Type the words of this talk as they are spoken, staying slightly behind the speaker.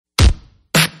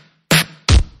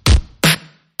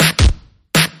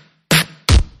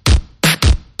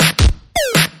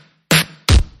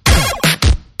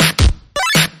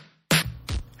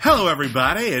Hello,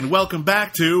 everybody, and welcome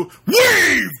back to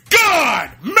We've Got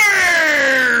Mail!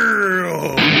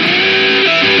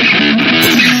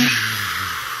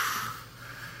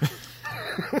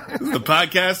 This is the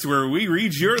podcast where we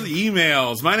read your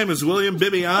mayls. My name is William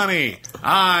Bibbiani.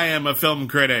 I am a film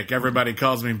critic. Everybody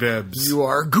calls me Bibbs. You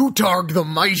are Gutarg the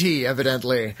Mighty,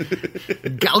 evidently.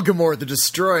 Galgamore the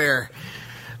Destroyer.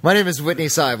 My name is Whitney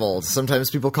Seibold. Sometimes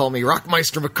people call me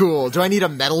Rockmeister McCool. Do I need a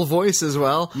metal voice as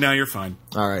well? No, you're fine.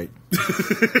 All right.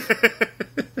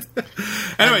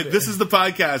 Anyway, this is the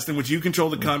podcast in which you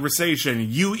control the conversation.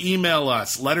 You email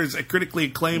us,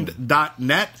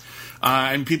 letters@criticallyacclaimed.net.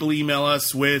 And people email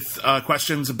us with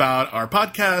questions about our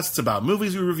podcasts, about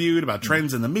movies we reviewed, about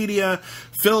trends in the media,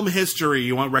 film history.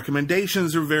 You want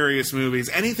recommendations of various movies,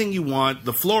 anything you want.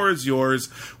 The floor is yours.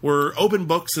 We're open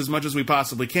books as much as we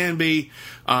possibly can be.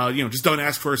 Just don't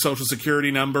ask for a social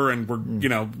security number, and we're,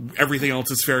 everything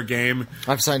else is fair game.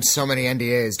 I've signed so many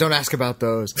NDAs. Don't ask about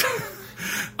those.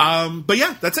 But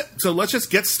yeah, that's it. So let's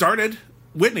just get started.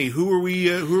 Whitney, who are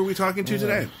we talking to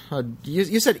today?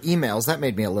 You said emails. That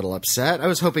made me a little upset. I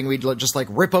was hoping we'd just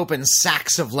rip open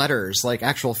sacks of letters, like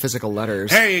actual physical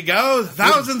letters. There you go.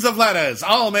 Thousands of letters,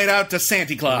 all made out to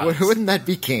Santa Claus. Wouldn't that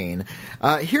be keen?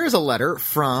 Here's a letter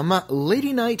from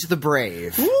Lady Knight the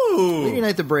Brave. Ooh. Lady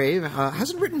Knight the Brave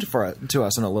hasn't written to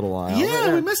us in a little while.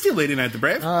 Yeah, we missed you, Lady Knight the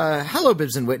Brave. Hello,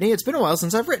 Bibbs and Whitney. It's been a while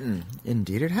since I've written.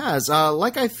 Indeed, it has.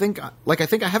 I think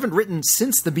I haven't written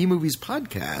since the B Movies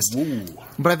podcast. Ooh.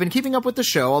 But I've been keeping up with the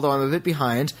show, although I'm a bit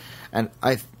behind, and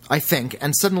I think,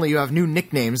 and suddenly you have new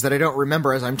nicknames that I don't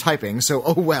remember as I'm typing, so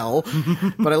oh well.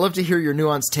 But I love to hear your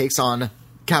nuanced takes on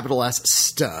capital S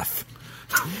stuff.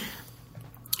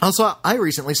 Also, I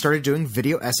recently started doing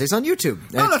video essays on YouTube,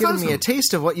 and it's given me a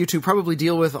taste of what you two probably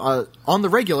deal with on the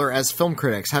regular as film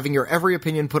critics, having your every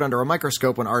opinion put under a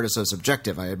microscope when art is so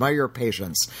subjective. I admire your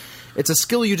patience. It's a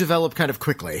skill you develop kind of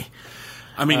quickly.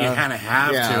 I mean, you kind of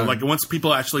have to. Like, once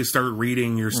people actually start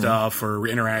reading your stuff or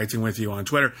interacting with you on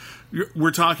Twitter,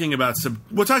 we're talking about some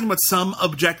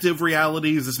objective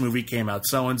realities. This movie came out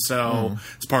so-and-so.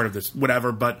 It's part of this,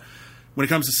 whatever. But when it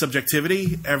comes to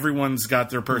subjectivity, everyone's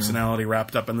got their personality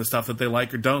wrapped up in the stuff that they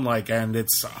like or don't like, and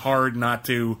it's hard not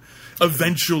to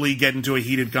eventually get into a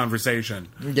heated conversation.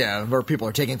 Yeah, where people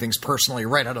are taking things personally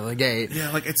right out of the gate. Yeah,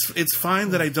 like, it's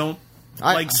fine that I don't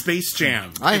like Space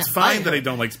Jam. It's fine that I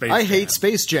don't like Space Jam. I hate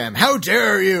Space Jam. How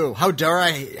dare you? How dare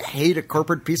I hate a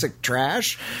corporate piece of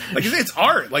trash? Like, it's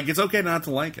art. Like, it's okay not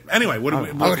to like it. Anyway, what do we...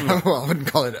 I wouldn't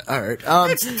call it art.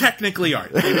 It's technically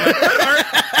art.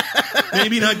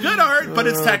 Maybe not good art, but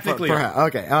it's technically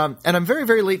art. Okay. And I'm very,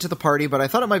 very late to the party, but I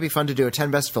thought it might be fun to do a 10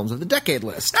 best films of the decade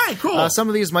list. Hey, cool. Some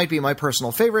of these might be my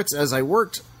personal favorites as I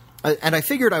worked... and I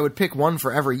figured I would pick one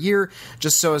for every year,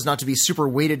 just so as not to be super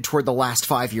weighted toward the last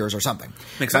 5 years or something.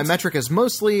 Makes My sense. metric is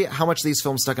mostly how much these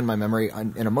films stuck in my memory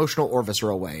in an emotional or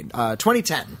visceral way.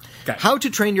 2010, Okay. How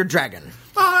to Train Your Dragon.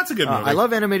 Oh, that's a good movie. I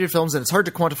love animated films, and it's hard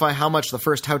to quantify how much the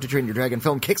first How to Train Your Dragon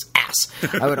film kicks ass.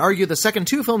 I would argue the second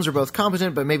two films are both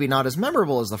competent, but maybe not as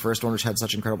memorable as the first one, which had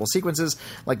such incredible sequences,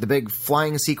 like the big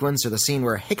flying sequence or the scene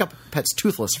where Hiccup pets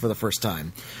Toothless for the first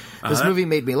time. This movie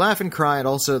made me laugh and cry, and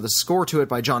also the score to it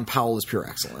by John Powell is pure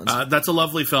excellence. That's a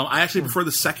lovely film. I actually prefer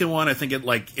the second one. I think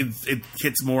it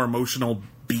hits more emotional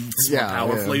beats more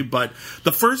powerfully, but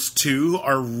the first two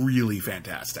are really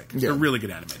fantastic. They're really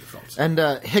good animated films. And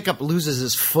Hiccup loses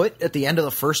his foot at the end of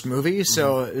the first movie,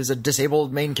 so is a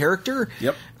disabled main character.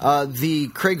 Yep. The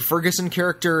Craig Ferguson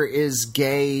character is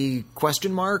gay, ?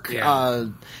 Yeah.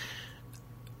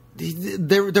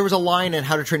 There was a line in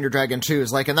How to Train Your Dragon 2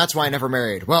 is like, and that's why I never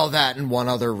married. Well, that and one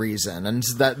other reason. And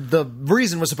that the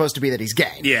reason was supposed to be that he's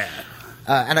gay. Yeah.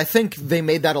 And I think they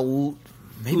made that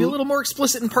maybe a little more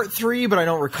explicit in part 3, but I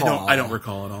don't recall. I don't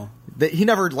recall at all. He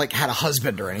never had a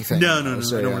husband or anything. No, I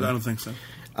don't think so.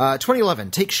 2011,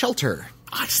 Take Shelter.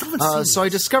 I still haven't seen So I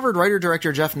discovered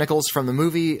writer-director Jeff Nichols from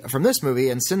this movie,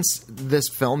 and since this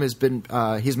film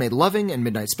he's made Loving and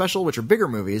Midnight Special, which are bigger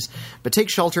movies, but Take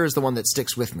Shelter is the one that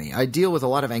sticks with me. I deal with a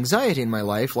lot of anxiety in my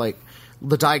life, like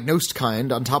the diagnosed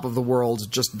kind, on top of the world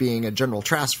just being a general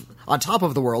trash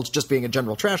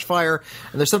fire.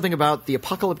 And there's something about the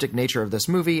apocalyptic nature of this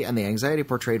movie and the anxiety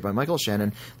portrayed by Michael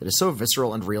Shannon that is so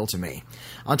visceral and real to me.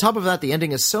 On top of that, the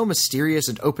ending is so mysterious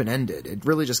and open-ended. It's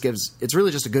really just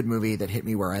a good movie that hit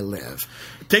me where I live.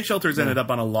 Take Shelter's ended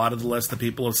up on a lot of the lists that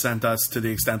people have sent us, to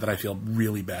the extent that I feel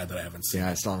really bad that I haven't seen.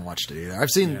 Yeah, I still haven't watched it either. I've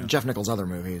seen Jeff Nichols' other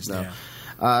movies, though. Yeah.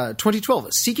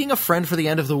 2012, Seeking a Friend for the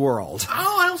End of the World.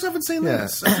 Oh, I also haven't seen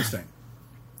this. Interesting.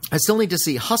 I still need to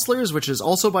see Hustlers, which is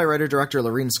also by writer-director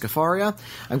Lorene Scafaria.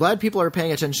 I'm glad people are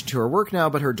paying attention to her work now,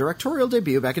 but her directorial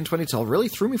debut back in 2012 really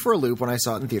threw me for a loop when I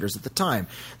saw it in theaters at the time.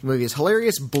 The movie is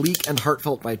hilarious, bleak, and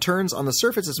heartfelt by turns. On the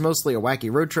surface, it's mostly a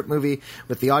wacky road trip movie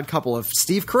with the odd couple of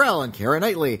Steve Carell and Keira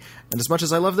Knightley. And as much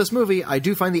as I love this movie, I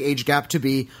do find the age gap to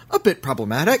be a bit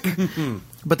problematic.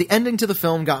 But the ending to the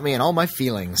film got me in all my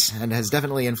feelings and has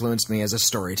definitely influenced me as a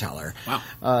storyteller.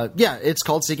 Wow. Yeah, it's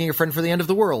called Seeking a Friend for the End of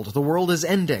the World. The world is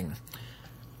ending.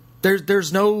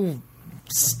 There's no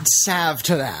salve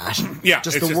to that. Yeah,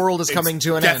 just the world is coming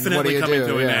to an end. What do you do? Definitely coming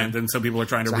to an end, and some people are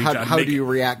trying to reach out. How do you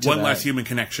react to one that? less human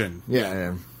connection?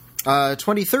 Yeah.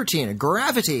 2013,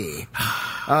 Gravity.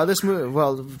 This movie,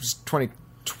 well, it was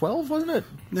 2012, wasn't it?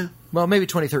 Yeah. Well, maybe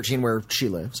 2013, where she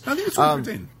lives. I think it's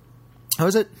 2013. How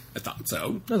is it? I thought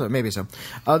so. No, maybe so.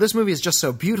 This movie is just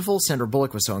so beautiful. Sandra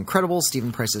Bullock was so incredible.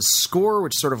 Stephen Price's score,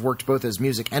 which sort of worked both as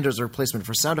music and as a replacement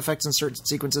for sound effects in certain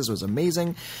sequences, was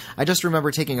amazing. I just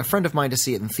remember taking a friend of mine to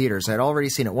see it in theaters. I had already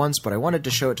seen it once, but I wanted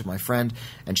to show it to my friend,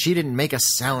 and she didn't make a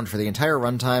sound for the entire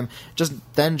runtime.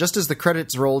 Just as the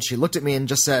credits rolled, she looked at me and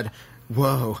just said,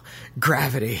 "Whoa,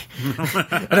 gravity."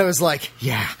 And I was like,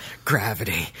 yeah,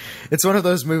 gravity. It's one of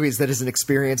those movies that is an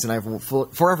experience, and I will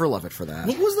forever love it for that.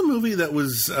 What was the movie that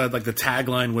was, like, the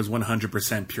tagline was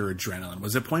 100% pure adrenaline?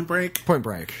 Was it Point Break? Point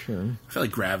Break, yeah. I feel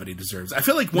like Gravity deserves... I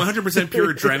feel like 100%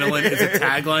 pure adrenaline is a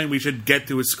tagline we should get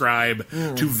to ascribe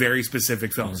to very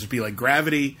specific films. It'd be like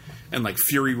Gravity and, like,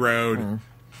 Fury Road...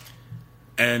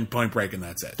 and Point Break, and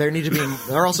that's it. There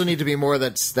also need to be more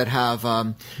that have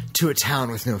to a town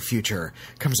with no future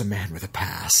comes a man with a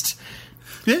past.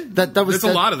 Yeah, there's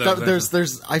a lot of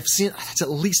those. I've seen at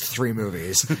least 3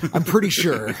 movies. I'm pretty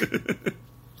sure.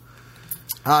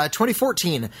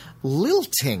 2014,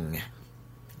 Lilting.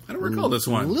 I don't recall this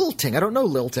one. Lilting. I don't know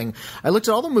Lilting. I looked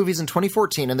at all the movies in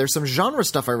 2014, and there's some genre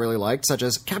stuff I really liked, such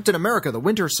as Captain America, The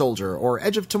Winter Soldier, or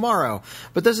Edge of Tomorrow.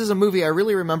 But this is a movie I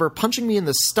really remember punching me in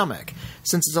the stomach.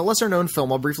 Since it's a lesser-known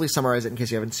film, I'll briefly summarize it in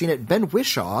case you haven't seen it. Ben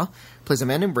Whishaw plays a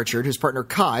man named Richard, whose partner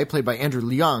Kai, played by Andrew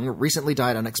Leung, recently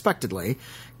died unexpectedly.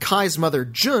 Kai's mother,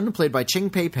 Jun, played by Ching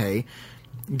Pei Pei,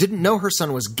 didn't know her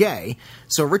son was gay,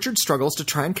 so Richard struggles to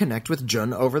try and connect with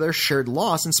Jun over their shared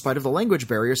loss in spite of the language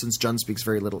barrier since Jun speaks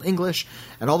very little English,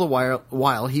 and all the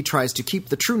while he tries to keep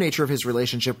the true nature of his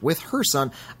relationship with her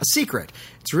son a secret.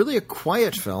 It's really a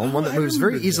quiet film, one that moves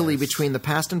very easily between the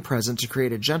past and present to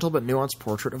create a gentle but nuanced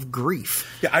portrait of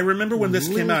grief. Yeah, I remember when this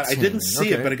came out. I didn't see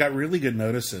it, but it got really good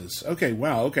notices. Okay,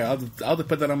 wow, okay, I'll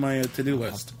put that on my to-do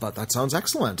list. But that sounds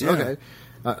excellent. Yeah. Okay.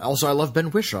 Also, I love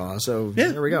Ben Whishaw, so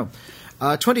there we go.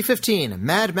 2015,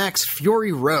 Mad Max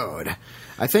Fury Road.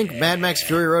 I think Mad Max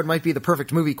Fury Road might be the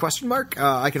perfect movie, ?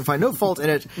 I can find no fault in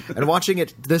it, and watching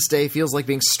it this day feels like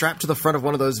being strapped to the front of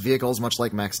one of those vehicles, much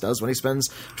like Max does when he spends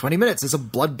 20 minutes as a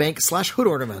blood bank / hood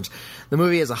ornament. The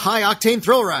movie is a high-octane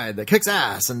thrill ride that kicks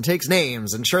ass and takes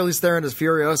names, and Charlize Theron as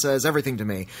Furiosa is everything to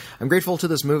me. I'm grateful to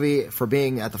this movie for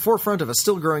being at the forefront of a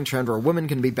still-growing trend where women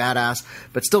can be badass,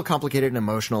 but still complicated and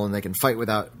emotional, and they can fight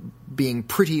without being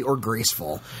pretty or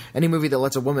graceful. Any movie that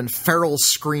lets a woman feral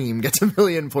scream gets a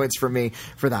million points from me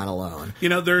for that alone. You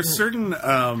know, there's certain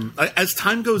as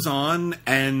time goes on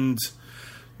and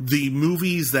the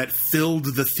movies that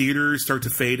filled the theaters start to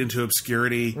fade into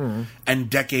obscurity and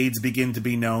decades begin to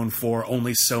be known for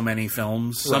only so many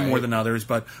films, some more than others,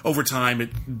 but over time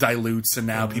it dilutes, and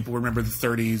now people remember the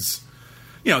 30s.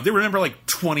 You know, they remember like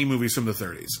 20 movies from the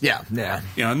 30s. Yeah.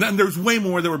 You know, and then there's way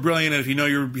more that were brilliant, and if you know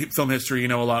your film history, you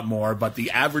know a lot more, but the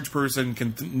average person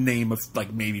can name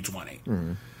like maybe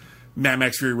 20. Mad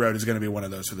Max Fury Road is going to be one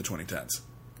of those for the 2010s.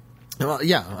 Well,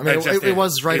 yeah. I mean, it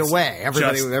was right away.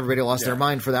 Everybody lost their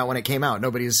mind for that when it came out.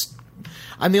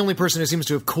 I'm the only person who seems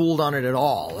to have cooled on it at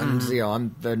all, and you know,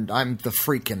 I'm the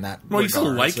freak in that. Well, regard, you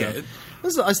still like it.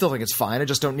 I still think it's fine. I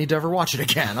just don't need to ever watch it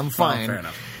again. I'm fine. Fair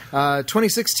enough.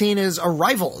 2016 is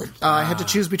Arrival. I had to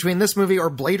choose between this movie or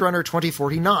Blade Runner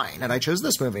 2049, and I chose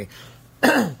this movie.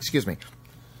 Excuse me.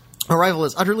 Arrival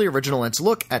is utterly original in its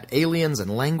look at aliens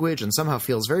and language, and somehow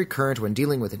feels very current when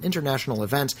dealing with an international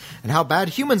event and how bad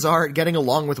humans are at getting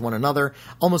along with one another,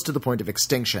 almost to the point of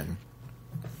extinction.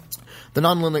 The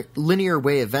non-linear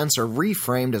way events are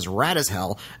reframed as rad as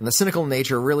hell, and the cynical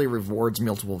nature really rewards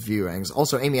multiple viewings.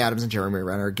 Also, Amy Adams and Jeremy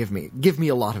Renner give me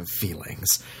a lot of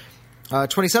feelings.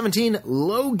 2017,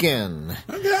 Logan.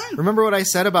 Okay. Remember what I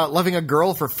said about loving a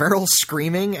girl for feral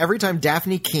screaming? Every time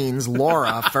Daphne Keene's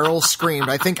Laura feral screamed,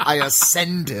 I think I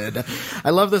ascended.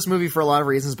 I love this movie for a lot of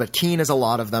reasons, but Keene is a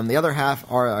lot of them. The other half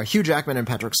are Hugh Jackman and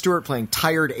Patrick Stewart playing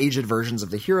tired, aged versions of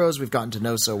the heroes we've gotten to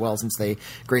know so well since they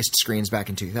graced screens back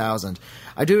in 2000.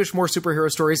 I do wish more superhero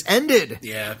stories ended.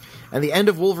 Yeah. And the end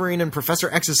of Wolverine and Professor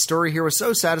X's story here was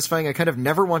so satisfying, I kind of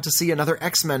never want to see another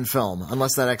X-Men film,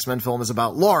 unless that X-Men film is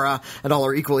about Laura and all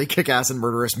her equally kick-ass and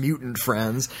murderous mutant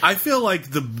friends. I feel like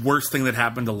the worst thing that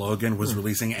happened to Logan was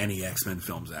releasing any X-Men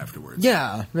films afterwards.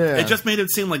 Yeah. It just made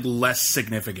it seem like less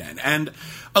significant. And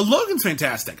Logan's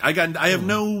fantastic. I have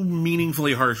no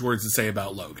meaningfully harsh words to say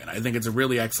about Logan. I think it's a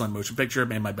really excellent motion picture. It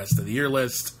made my best of the year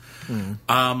list.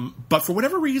 But for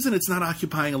whatever reason, it's not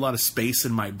occupying a lot of space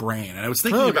in my brain. And I was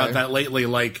thinking about that lately,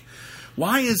 like,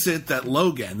 why is it that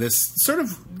Logan, this sort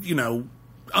of,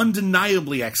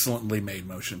 undeniably excellently made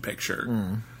motion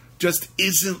picture, just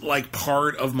isn't like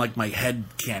part of like my head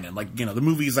canon, like the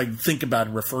movies I think about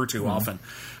and refer to often.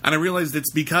 And I realized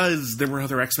it's because there were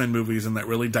other X-Men movies, and that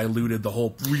really diluted the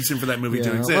whole reason for that movie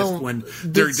to exist. When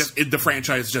the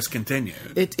franchise just continued,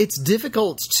 it's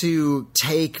difficult to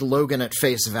take Logan at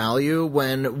face value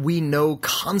when we know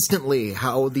constantly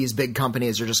how these big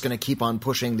companies are just going to keep on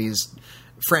pushing these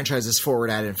franchises forward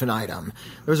ad infinitum.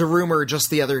 There was a rumor just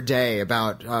the other day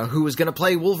about who was going to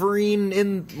play Wolverine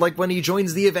in when he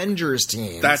joins the Avengers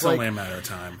team. That's only a matter of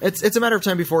time. It's a matter of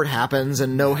time before it happens,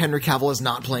 and no, Henry Cavill is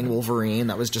not playing Wolverine.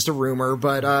 That was just a rumor,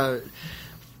 but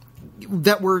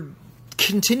that we're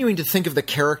continuing to think of the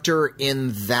character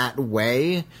in that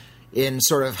way, in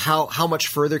sort of how much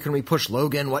further can we push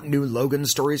Logan, what new Logan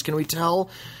stories can we tell,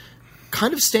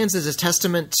 kind of stands as a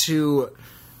testament to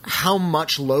how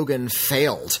much Logan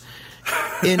failed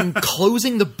in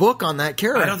closing the book on that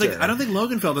character. I don't think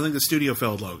Logan failed. I think the studio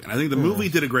failed Logan. I think the movie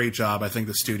did a great job. I think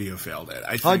the studio failed it.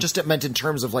 I just meant in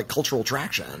terms of cultural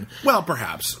traction. Well,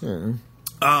 perhaps. I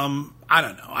don't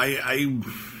know. I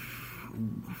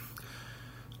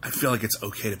feel like it's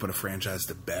okay to put a franchise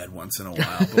to bed once in a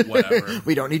while, but whatever.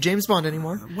 We don't need James Bond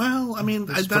anymore. Well, I mean,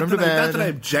 not that I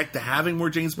object to having more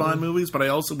James Bond movies, but I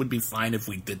also would be fine if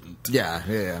we didn't. Yeah.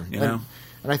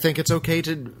 And I think it's okay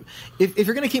to... If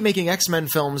you're going to keep making X-Men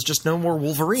films, just no more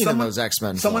Wolverine in those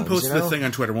X-Men films. Someone posted a thing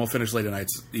on Twitter. We'll finish Late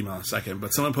Night's email in a second.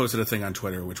 But someone posted a thing on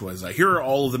Twitter, which was, here are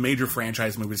all of the major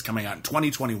franchise movies coming out in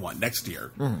 2021, next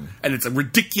year. And it's a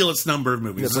ridiculous number of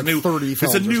movies. There's 30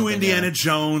 films. There's a new Indiana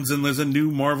Jones, and there's a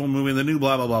new Marvel movie, and the new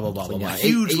blah, blah, blah, blah, blah, blah, blah.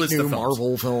 Huge list of films.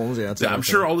 Marvel films. I'm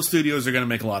sure all the studios are going to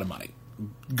make a lot of money.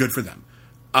 Good for them.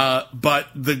 But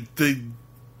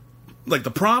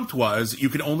the prompt was, you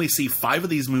can only see 5 of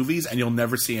these movies and you'll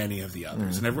never see any of the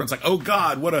others. And everyone's like, oh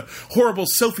God, what a horrible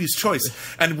Sophie's choice.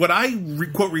 And what I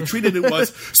quote retweeted it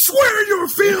was, swear your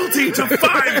fealty to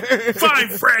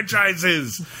 5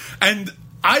 franchises. And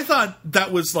I thought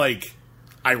that was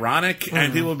ironic,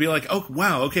 and people would be like, oh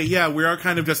wow, okay, yeah, we are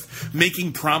kind of just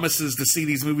making promises to see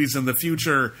these movies in the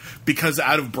future because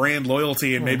out of brand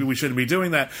loyalty, and maybe we shouldn't be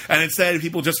doing that. And instead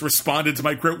people just responded to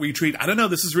my quote retweet, I don't know,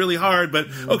 this is really hard, but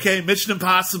okay, Mission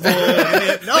Impossible.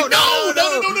 No,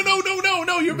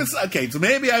 you're okay, so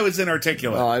maybe I was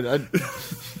inarticulate.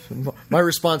 My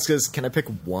response is, can I pick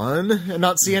one and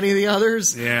not see any of the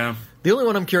others? Yeah. The only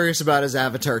one I'm curious about is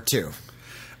Avatar 2.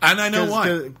 And I know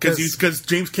why. Because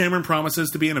James Cameron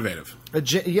promises to be innovative.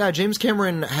 James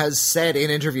Cameron has said in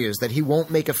interviews that he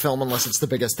won't make a film unless it's the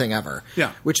biggest thing ever.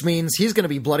 Yeah. Which means he's going to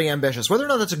be bloody ambitious. Whether or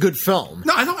not that's a good film,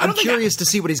 I'm curious to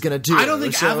see what he's going to do. I don't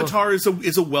think Avatar is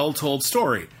a well-told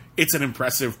story. It's an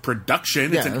impressive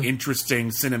production. It's an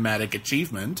interesting cinematic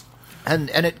achievement.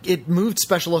 And it moved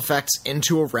special effects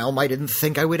into a realm I didn't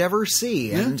think I would ever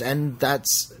see. Yeah. And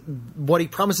that's what he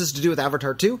promises to do with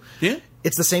Avatar 2. Yeah.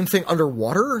 It's the same thing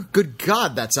underwater? Good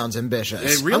God, that sounds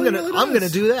ambitious. It really does. I'm going to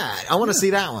do that. I want to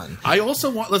see that one. I also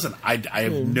want... Listen, I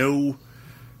have no...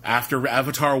 After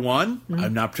Avatar 1,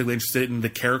 I'm not particularly interested in the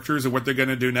characters and what they're going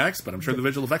to do next, but I'm sure the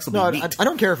visual effects will be neat. I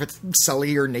don't care if it's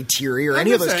Sully or Neytiri or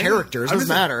any of those characters. It doesn't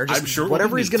matter. I'm sure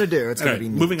whatever he's going to do, it's going to be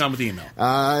neat. Moving on with the email.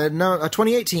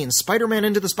 2018, Spider-Man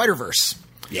Into the Spider-Verse.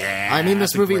 Yeah, I mean,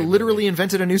 this movie literally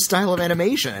invented a new style of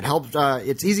animation. It helped.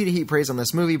 It's easy to heap praise on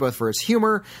this movie, both for its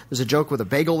humor. There's a joke with a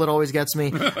bagel that always gets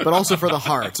me, but also for the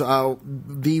heart.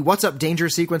 The "What's Up Danger"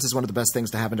 sequence is one of the best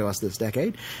things to happen to us this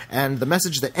decade, and the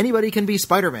message that anybody can be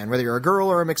Spider-Man, whether you're a girl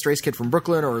or a mixed race kid from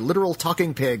Brooklyn or a literal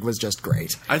talking pig, was just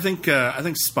great. I think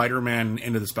Spider-Man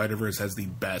Into the Spider-Verse has the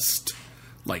best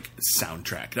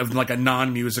soundtrack of a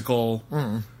non-musical.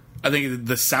 I think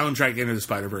the soundtrack Into the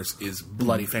Spider-Verse is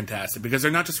bloody fantastic because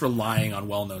they're not just relying on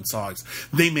well-known songs.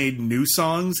 They made new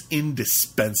songs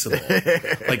indispensable.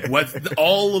 Like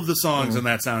all of the songs in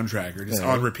that soundtrack are just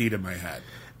on repeat in my head.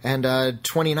 And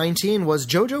 2019 was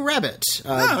Jojo Rabbit.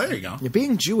 There you go.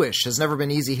 Being Jewish has never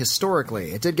been easy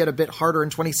historically. It did get a bit harder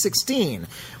in 2016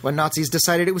 when Nazis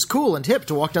decided it was cool and hip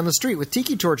to walk down the street with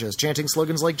tiki torches, chanting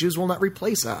slogans like "Jews will not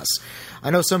replace us." I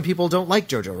know some people don't like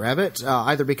Jojo Rabbit,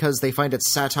 either because they find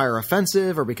its satire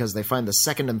offensive or because they find the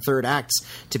second and third acts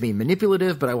to be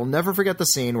manipulative, but I will never forget the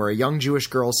scene where a young Jewish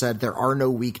girl said, "There are no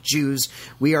weak Jews.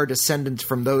 We are descendants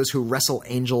from those who wrestle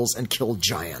angels and kill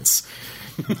giants."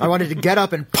 I wanted to get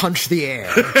up and punch the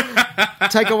air.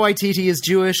 Taika Waititi is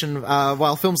Jewish, and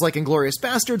while films like Inglourious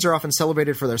Bastards are often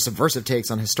celebrated for their subversive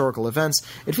takes on historical events,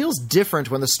 it feels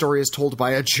different when the story is told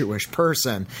by a Jewish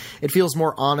person. It feels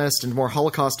more honest, and more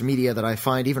Holocaust media that I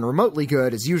find even remotely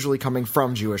good is usually coming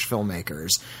from Jewish filmmakers.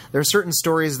 There are certain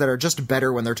stories that are just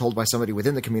better when they're told by somebody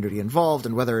within the community involved,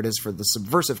 and whether it is for the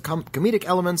subversive comedic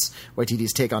elements,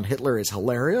 Waititi's take on Hitler is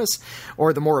hilarious,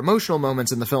 or the more emotional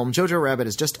moments in the film, Jojo Rabbit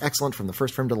is just excellent from the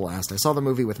first frame to the last. I saw the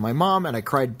movie with my mom, and I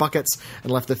cried buckets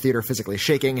and left the theater physically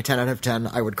shaking. 10 out of 10,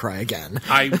 I would cry again.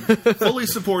 I fully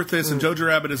support this, and Jojo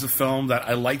Rabbit is a film that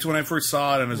I liked when I first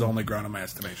saw it and has only grown in my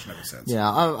estimation ever since. Yeah,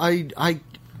 I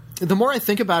the more I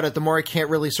think about it, the more I can't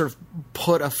really sort of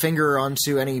put a finger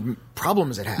onto any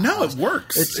problems it has. No, it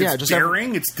works. It's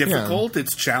daring, it's difficult,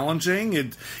 it's challenging,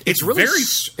 it's really very...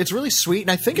 It's really sweet, and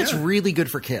I think it's really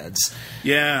good for kids.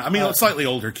 Yeah, I mean, slightly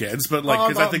older kids, but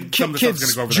because I think some of the stuff's going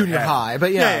to go over junior their head. high,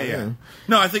 but yeah.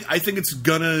 No, I think it's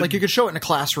gonna... Like, you could show it in a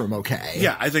classroom, okay.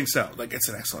 Yeah, I think so. Like, it's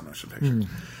an excellent motion picture.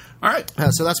 All right.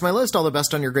 So that's my list. All the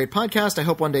best on your great podcast. I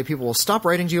hope one day people will stop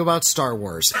writing to you about Star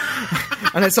Wars.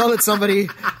 And I saw that somebody,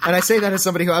 and I say that as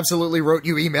somebody who absolutely wrote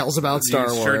you emails about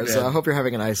Star Wars. I hope you're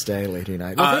having a nice day, Lady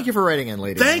Night. Well, thank you for writing in,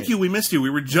 Lady Night. Thank you. We missed you.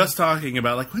 We were just talking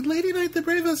about, like, when Lady Night the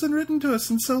Brave hasn't written to us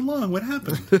in so long. What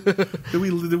happened? Did we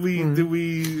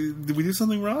do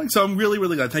something wrong? So I'm really,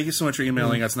 really glad. Thank you so much for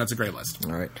emailing us, and that's a great list.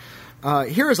 All right.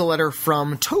 Here is a letter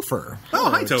from Topher. Oh,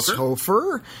 hi,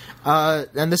 Topher.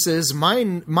 And this is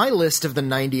my list of the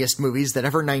 90st movies that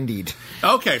ever 90'd.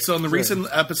 Okay, so in the recent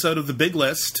episode of The Big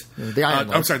List... The Iron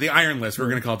List. I'm sorry, The Iron List. We're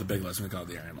going to call it The Big List. We're going to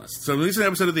call it The Iron List. So in the recent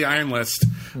episode of The Iron List,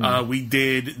 we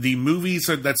did the movies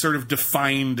that sort of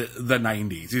defined the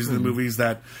 90s. These are the movies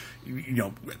that...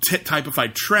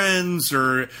 typified trends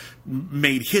or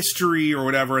made history or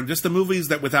whatever, and just the movies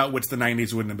that without which the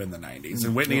 90s wouldn't have been the 90s.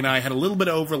 And Whitney and I had a little bit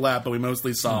of overlap, but we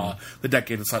mostly saw the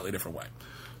decade a slightly different way.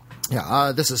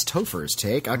 Yeah, this is Topher's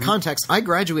take. Context, I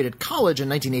graduated college in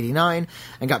 1989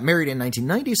 and got married in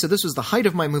 1990, so this was the height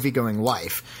of my movie-going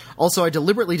life. Also, I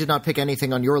deliberately did not pick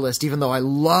anything on your list, even though I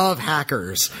love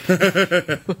hackers.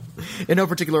 In no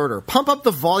particular order. Pump Up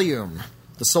the Volume.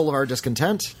 The Soul of Our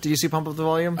Discontent. Did you see Pump Up the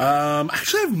Volume?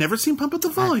 Actually, I've never seen Pump Up the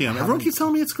Volume. Everyone keeps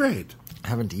telling me it's great. I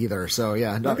haven't either, so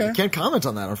yeah. I can't comment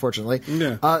on that, unfortunately.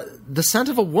 Yeah. The Scent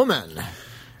of a Woman.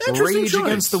 Interesting Rage choice.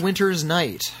 Against the Winter's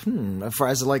Night.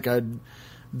 As like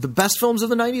the best films of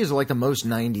the 90s or like the most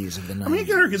 90s of the 90s? I mean, you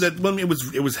can argue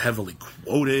that it was heavily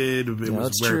quoted. It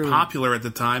was very popular at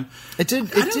the time. I didn't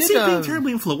see it being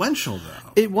terribly influential,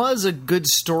 though. It was a good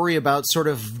story about sort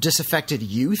of disaffected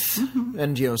youth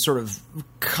and, sort of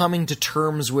coming to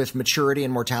terms with maturity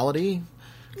and mortality.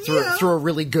 Through a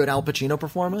really good Al Pacino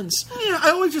performance. Yeah,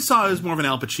 I always just saw it as more of an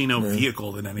Al Pacino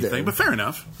vehicle than anything, but fair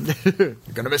enough. You're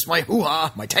going to miss my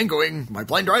hoo-ha, my tangoing, my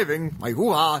blind driving, my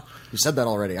hoo-ha. You said that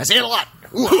already. I say it a lot.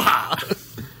 Hoo-ha.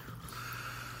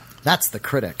 That's the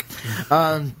critic.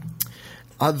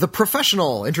 The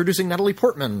Professional, introducing Natalie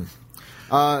Portman.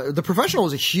 The Professional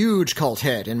was a huge cult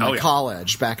hit in my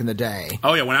college back in the day.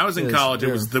 Oh, yeah. When I was in college,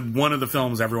 it was one of the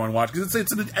films everyone watched because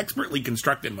it's an expertly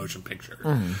constructed motion picture.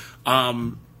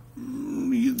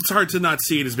 It's hard to not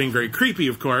see it as being very creepy,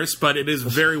 of course, but it is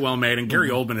very well made, and Gary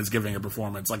Oldman is giving a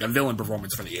performance, like a villain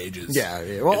performance for the ages.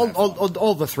 Yeah. Well,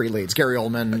 all the three leads, Gary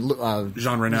Oldman,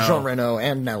 Jean Reno,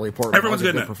 and Natalie Portman. Everyone's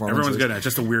good in it. Everyone's good in it.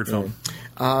 Just a weird film.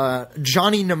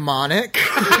 Johnny Mnemonic.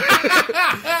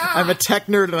 I'm a tech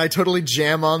nerd, and I totally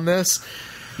jam on this.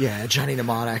 Yeah, Johnny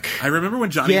Mnemonic. I remember when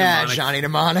Johnny Mnemonic... Johnny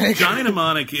Mnemonic. Johnny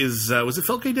Mnemonic is... was it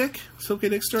Philip K. Dick? Philip K.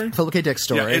 Dick's story? Philip K. Dick's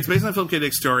story. Yeah, it's based on Philip K.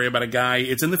 Dick's story about a guy.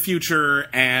 It's in the future,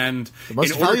 and... The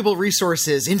most valuable resource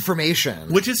is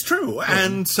information. Which is true.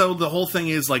 And so the whole thing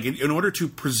is, like, in order to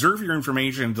preserve your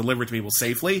information and deliver it to people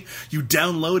safely, you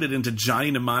download it into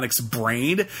Johnny Mnemonic's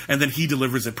brain, and then he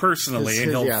delivers it personally,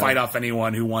 and he'll fight off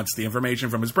anyone who wants the information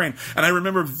from his brain. And I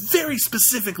remember very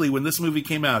specifically when this movie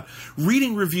came out,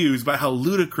 reading reviews about how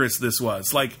ludicrous ludicrous this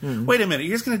was. Like, wait a minute,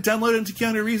 you're just going to download it into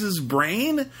Keanu Reeves'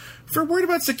 brain? If you're worried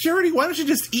about security, why don't you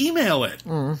just email it?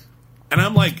 And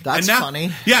I'm like, that's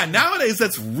funny. Yeah, nowadays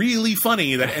that's really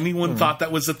funny that anyone thought that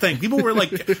was a thing. People were like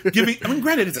giving. I mean,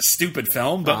 granted, it's a stupid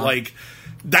film, but like,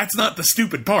 that's not the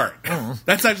stupid part.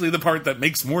 That's actually the part that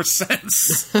makes more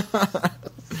sense.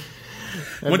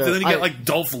 Then you get like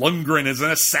Dolph Lundgren as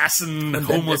an assassin,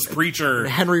 homeless preacher.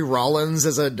 Henry Rollins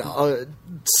as a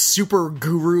super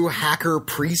guru hacker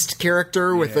priest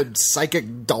character with a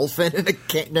psychic dolphin in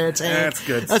its hand. That's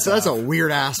good. That's a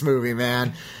weird ass movie,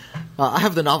 man. I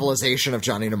have the novelization of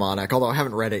Johnny Mnemonic, although I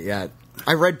haven't read it yet.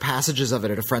 I read passages of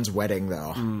it at a friend's wedding,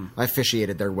 though. I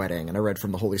officiated their wedding, and I read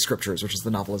from the Holy Scriptures, which is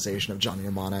the novelization of Johnny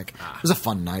Mnemonic. It was a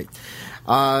fun night.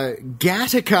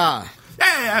 Gattaca.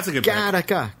 Hey, that's a good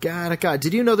Gattaca.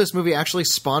 Did you know this movie actually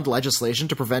spawned legislation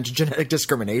to prevent genetic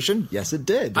discrimination? Yes, it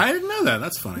did. I didn't know that.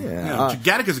 That's funny. Yeah.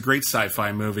 Gattaca is a great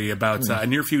sci-fi movie about a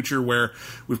near future where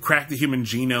we've cracked the human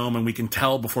genome and we can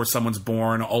tell before someone's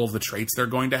born all of the traits they're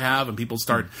going to have, and people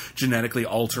start genetically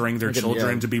altering their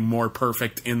children to be more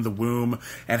perfect in the womb,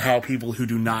 and how people who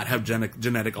do not have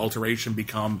genetic alteration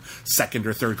become second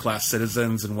or third class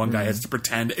citizens, and one guy has to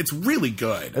pretend. It's really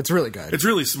good. It's really good. It's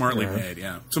really smartly made,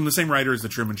 yeah. It's from the same writer as The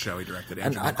Truman Show he directed.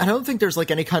 And I don't think there's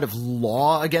like any kind of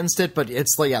law against it, but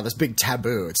it's like, this big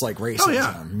taboo. It's like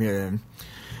racism.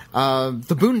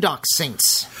 The Boondock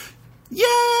Saints. Yeah,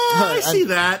 I see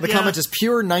that. The comment is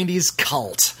pure 90s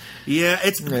cult. Yeah,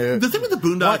 it's the thing with the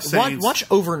Boondock Saints. Watch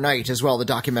Overnight as well, the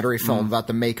documentary film about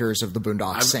the makers of the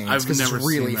Boondock Saints, because it's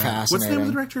really fascinating. What's the name of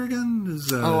the director again?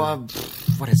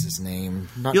 What is his name?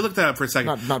 You look that up for a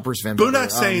second. Not Bruce Van Boondock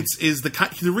Saints is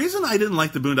the reason I didn't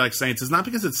like the Boondock Saints is not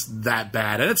because it's that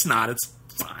bad, and it's not. It's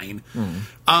fine.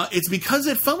 It's because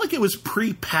it felt like it was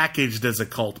pre-packaged as a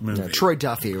cult movie. Yeah, Troy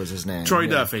Duffy was his name. Troy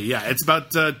Duffy, yeah. It's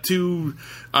about two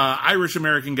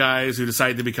Irish-American guys who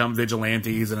decide to become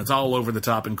vigilantes, and it's all over the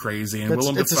top and crazy. And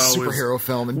it's a superhero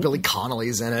film, and Billy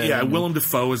Connolly's in it. Yeah, Willem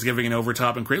Dafoe is giving an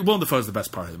over-top and crazy. Willem Dafoe is the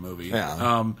best part of the movie.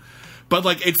 Yeah. But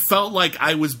like, it felt like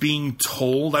I was being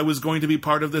told I was going to be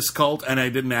part of this cult, and I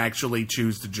didn't actually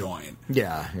choose to join.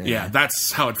 Yeah,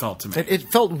 that's how it felt to me. It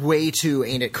felt way too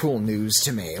Ain't It Cool news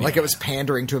to me. Like it was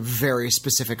pandering to a very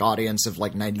specific audience of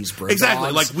like 90s Brit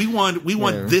exactly. dogs. Like we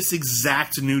want this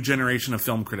exact new generation of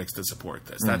film critics to support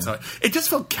this. That's how it just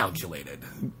felt calculated.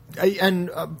 And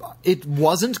it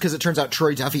wasn't, because it turns out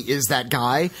Troy Duffy is that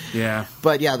guy. Yeah,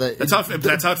 but yeah, that's how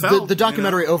it felt. The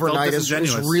documentary Overnight is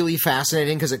really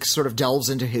fascinating because it sort of delves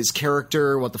into his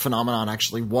character, what the phenomenon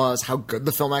actually was, how good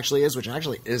the film actually is, which it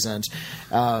actually isn't.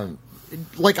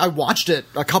 Like, I watched it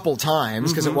a couple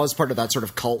times because it was part of that sort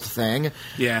of cult thing.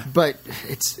 Yeah, but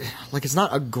it's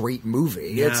not a great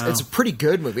movie. No. It's a pretty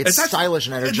good movie. It's stylish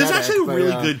and energetic. It's actually a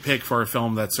really good pick for a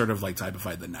film that sort of like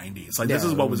typified the 90s. Like, this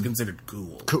is what was considered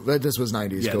cool. This was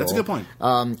 90s cool. That's a good point.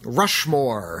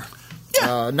 Rushmore.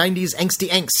 90s angsty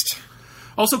angst.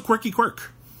 Also quirky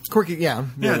quirk. Quirky, yeah.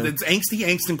 It's angsty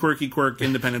angst and quirky quirk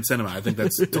independent cinema. I think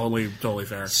that's totally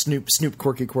fair. Snoop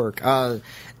quirky quirk.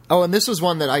 And this was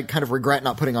one that I kind of regret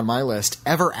not putting on my list.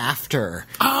 Ever After.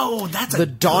 Oh, that's the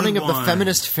dawning of the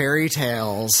feminist fairy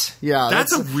tales. Yeah,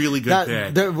 that's a really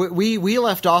good pick. We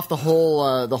left off the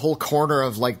whole corner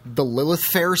of like the Lilith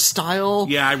Fair style.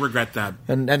 Yeah, I regret that.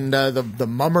 And the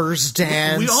mummers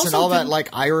dance and all that like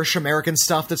Irish American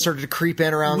stuff that started to creep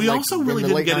in around. We like, also really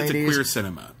didn't get into queer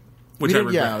cinema. Which we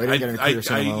didn't get into queer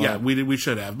cinema. We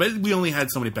should have, but we only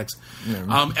had so many picks.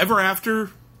 Yeah. Ever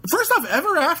After. First off,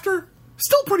 Ever After.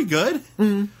 Still pretty good.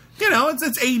 Mm-hmm. You know,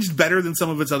 it's aged better than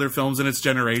some of its other films in its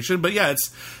generation. But yeah,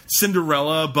 it's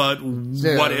Cinderella, but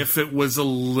what if it was a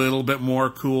little bit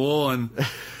more cool and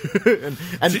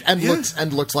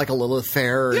looks like a Lilith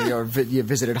Fair? Yeah. You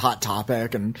visited Hot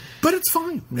Topic, but it's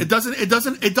fine. It doesn't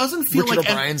feel Richard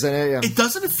O'Brien's in it. Yeah. It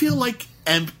doesn't feel like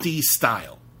empty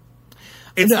style.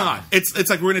 It's not. It's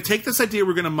like we're going to take this idea,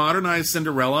 we're going to modernize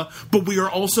Cinderella, but we are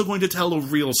also going to tell a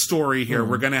real story here.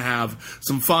 We're going to have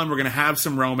some fun. We're going to have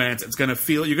some romance. It's going to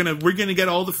feel we're going to get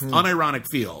all the unironic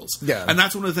feels. Yeah, and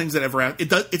that's one of the things that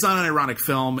it's not an ironic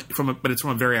film but it's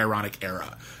from a very ironic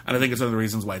era, and I think it's one of the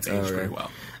reasons why it's aged very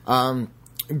well.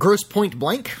 Gross Point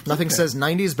Blank. Nothing says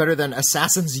 90s better than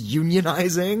assassins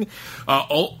unionizing.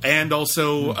 And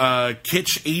also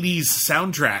kitsch 80s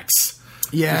soundtracks.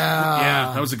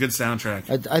 Yeah, that was a good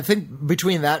soundtrack. I think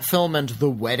between that film and The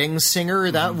Wedding Singer,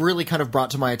 that really kind of brought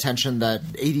to my attention that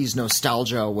 80s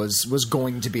nostalgia was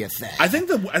going to be a thing. I think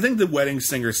The Wedding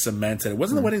Singer cemented it.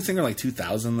 Wasn't The Wedding Singer like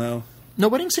 2000 though? No,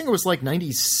 Wedding Singer was like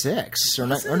 96 or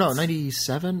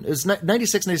 97. It was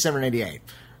 96, 97, 98.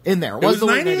 In there. It was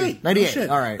 98. 98.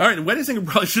 Oh, all right. The Wedding Singer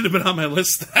probably should have been on my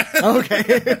list.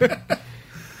 Okay.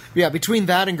 Yeah, between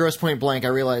that and Grosse Pointe Blank, I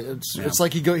realize it's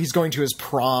like he's going to his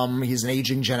prom. He's an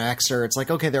aging Gen Xer. It's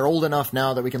like, okay, they're old enough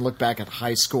now that we can look back at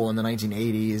high school in the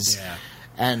 1980s. Yeah.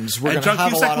 And we're going to John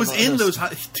have Cusack a lot was of in those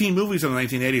teen movies in the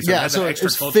 1980s. So so it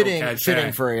was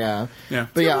fitting for Yeah.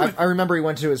 But yeah, I remember he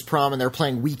went to his prom and they're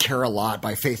playing "We Care a Lot"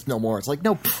 by Faith No More. It's like,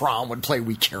 no prom would play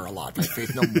 "We Care a Lot" by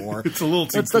Faith No More. It's a little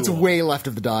too That's way left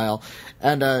of the dial.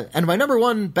 And my number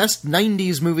one best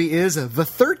 90s movie is The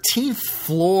 13th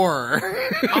Floor.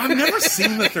 I've never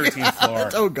seen The 13th Floor.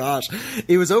 Oh gosh,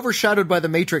 it was overshadowed by The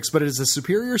Matrix, but it is a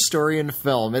superior story in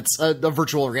film. It's a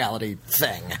virtual reality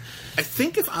thing. I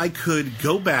think if I could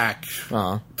go back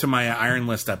to my Iron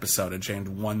List episode and change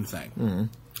one thing,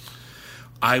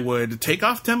 I would take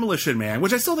off Demolition Man,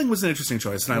 which I still think was an interesting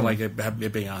choice, and I like it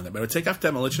being on there. But I would take off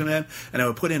Demolition Man, and I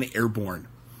would put in Airborne.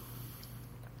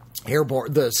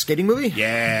 Airborne, the skating movie?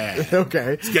 Yeah.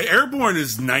 Okay. Airborne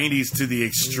is 90s to the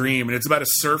extreme, and it's about a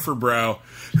surfer bro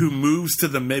who moves to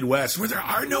the Midwest where there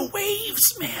are no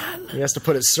waves, man. He has to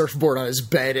put his surfboard on his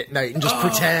bed at night and just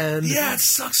pretend. Yeah, it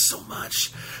sucks so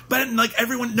much. But like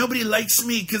nobody likes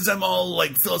me because I'm all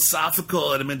like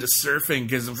philosophical and I'm into surfing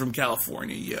because I'm from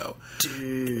California, yo.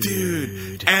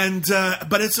 Dude. And,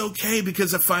 but it's okay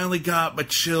because I finally got my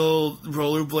chill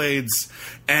rollerblades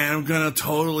and I'm gonna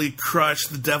totally crush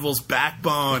the devil's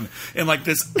backbone in like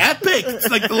this epic,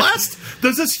 like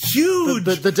there's this huge...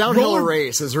 The downhill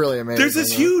race is really amazing. There's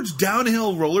this huge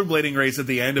downhill rollerblading race at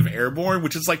the end of Airborne,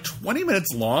 which is like 20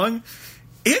 minutes long.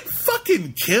 It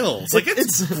fucking kills. Like,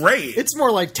 it's great. It's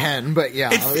more like 10, but yeah.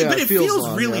 But it feels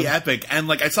long, really epic. And,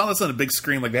 like, I saw this on a big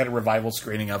screen. Like, they had a revival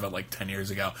screening of it, like, 10 years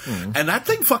ago. And that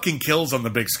thing fucking kills on the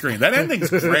big screen. That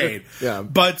ending's great. Yeah.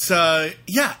 But,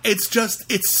 yeah,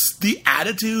 the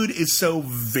attitude is so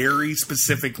very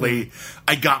specifically,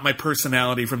 I got my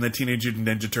personality from the Teenage Mutant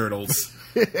Ninja Turtles.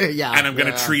 Yeah, and I'm going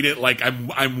to treat it like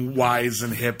I'm wise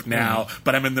and hip now,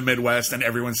 but I'm in the Midwest and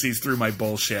everyone sees through my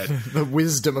bullshit. The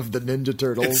wisdom of the Ninja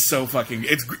Turtles. It's so fucking...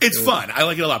 It's fun. I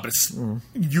like it a lot, but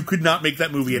you could not make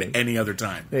that movie at any other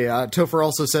time. Yeah, Topher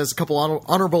also says a couple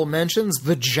honorable mentions.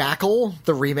 The Jackal,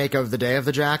 the remake of The Day of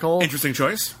the Jackal. Interesting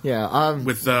choice. Yeah.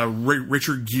 With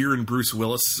Richard Gere and Bruce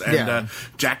Willis, and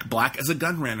Jack Black as a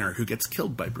gunrunner who gets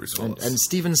killed by Bruce Willis. And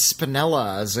Steven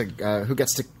Spinella as who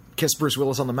gets to kiss Bruce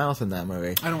Willis on the mouth in that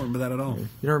movie. I don't remember that at all. You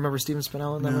don't remember Steven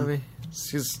Spinella in that movie?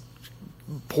 He's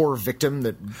poor victim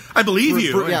that... I believe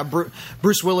you.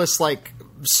 Bruce Willis, like,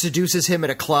 seduces him at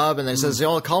a club and then says,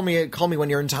 call me when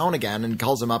you're in town again, and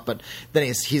calls him up, but then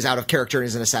he's out of character and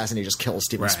he's an assassin. He just kills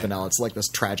Steven Spinella. It's like this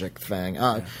tragic thing.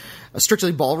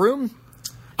 Strictly Ballroom.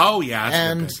 Oh, yeah.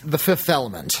 And The Fifth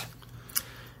Element.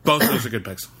 Both of those are good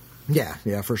picks.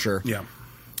 Yeah, for sure. Yeah.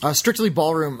 Strictly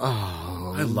Ballroom.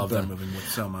 I love that movie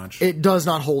so much. It does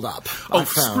not hold up.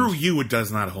 Screw you! It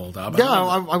does not hold up. Yeah,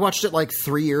 I watched it like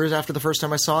 3 years after the first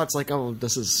time I saw it. It's like,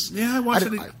 this is... Yeah, I watched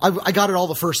it. I got it all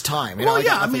the first time. Well,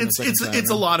 I mean, it's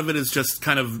a lot of it is just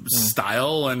kind of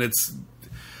style, and it's...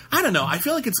 I don't know. I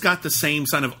feel like it's got the same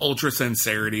kind of ultra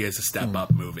sincerity as a Step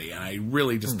Up movie, and I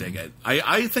really just dig it.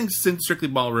 I think Strictly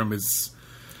Ballroom is...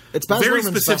 It's Baz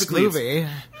Luhrmann's best movie.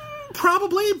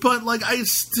 Probably, but like I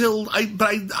do.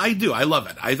 I love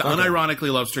it. I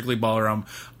unironically love Strictly Ballroom.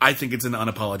 I think it's an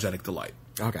unapologetic delight.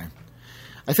 Okay.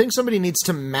 I think somebody needs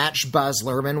to match Baz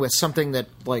Luhrmann with something that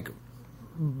like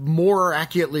more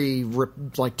accurately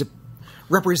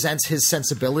represents his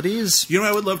sensibilities. You know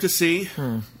what I would love to see?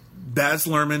 Baz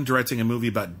Luhrmann directing a movie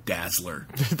about Dazzler.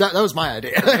 that was my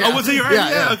idea. Oh, was it your idea?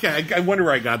 Yeah. Okay. I wonder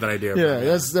where I got that idea from. Yeah,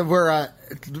 that's where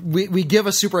we give a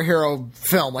superhero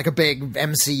film, like a big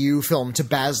MCU film, to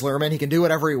Baz Luhrmann. He can do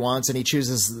whatever he wants, and he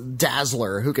chooses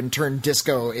Dazzler, who can turn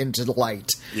disco into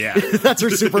light. Yeah. That's her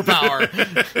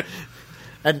superpower.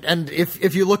 And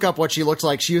if you look up what she looked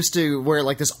like, she used to wear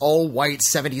like this all-white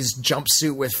 70s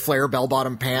jumpsuit with flare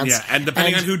bell-bottom pants. Yeah, and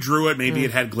depending on who drew it, maybe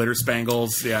it had glitter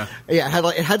spangles. Yeah. Yeah,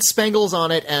 it had spangles on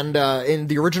it, and in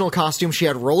the original costume, she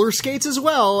had roller skates as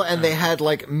well, and they had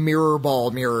like mirror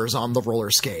ball mirrors on the roller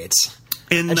skates.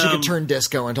 And she could turn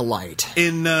disco into light.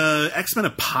 In X-Men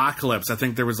Apocalypse, I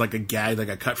think there was like a gag that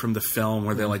got cut from the film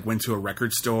where they like went to a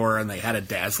record store and they had a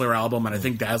Dazzler album, and I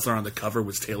think Dazzler on the cover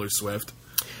was Taylor Swift.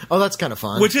 Oh, that's kind of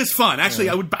fun. Which is fun. Actually,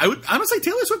 I would honestly,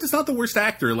 Taylor Swift is not the worst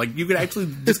actor. Like, you could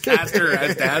actually just cast her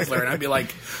as Dazzler, and I'd be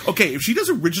like, okay, if she does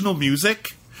original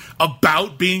music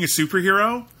about being a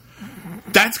superhero,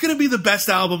 That's going to be the best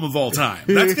album of all time.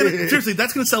 Seriously,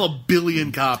 that's going to sell 1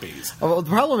 billion copies. Well, the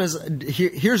problem is,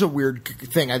 here's a weird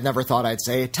thing I never thought I'd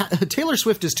say. Taylor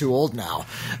Swift is too old now.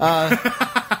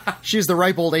 She's the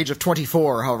ripe old age of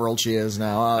 24, however old she is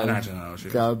now.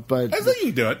 But I think you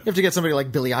can do it. You have to get somebody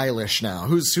like Billie Eilish now,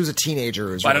 who's a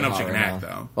teenager. I don't know if she can act,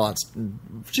 though. Well,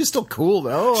 she's still cool,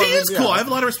 though. She is cool. I have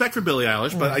a lot of respect for Billie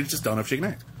Eilish, but I just don't know if she can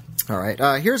act. All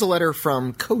right. Here's a letter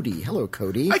from Cody. Hello,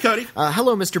 Cody. Hi, Cody.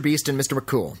 Hello, Mr. Beast and Mr.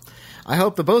 McCool. I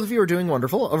hope the both of you are doing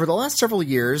wonderful. Over the last several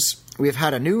years, we have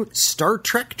had a new Star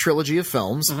Trek trilogy of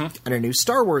films and a new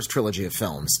Star Wars trilogy of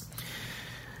films.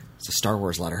 It's a Star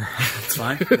Wars letter. It's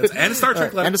fine. And a Star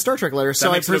Trek letter. And a Star Trek letter.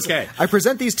 So I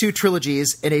present these two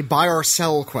trilogies in a buy or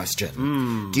sell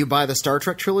question. Do you buy the Star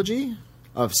Trek trilogy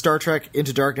of Star Trek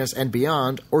Into Darkness and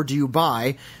Beyond, or do you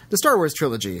buy the Star Wars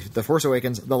trilogy, The Force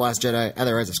Awakens, The Last Jedi, and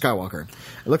The Rise of Skywalker?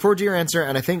 I look forward to your answer,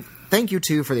 and thank you,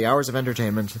 too, for the hours of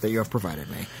entertainment that you have provided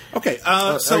me. Okay,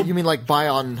 so... you mean like buy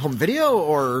on home video,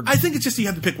 or... I think it's just you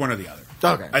have to pick one or the other.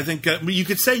 Okay. I think you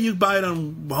could say you buy it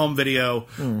on home video,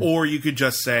 or you could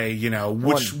just say,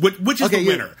 which is the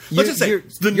winner. Let's just say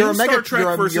the new Star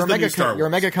Trek versus the new Star Wars. You're a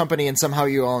mega company, and somehow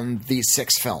you own these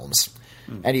 6 films.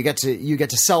 And you get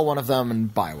to sell one of them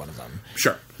and buy one of them.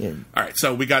 Sure. Yeah. All right.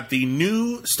 So we got the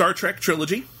new Star Trek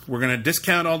trilogy. We're going to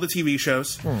discount all the TV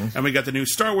shows, and we got the new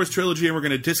Star Wars trilogy, and we're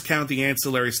going to discount the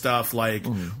ancillary stuff like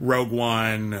Rogue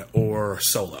One or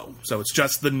Solo. So it's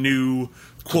just the new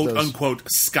quote unquote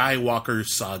Skywalker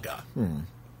saga.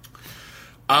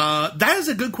 That is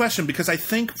a good question because I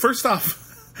think first off,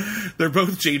 they're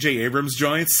both J.J. Abrams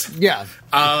joints. Yeah.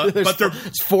 But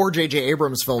it's 4 J.J.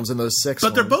 Abrams films in those 6.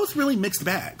 But they're both really mixed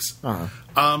bags.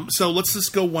 So let's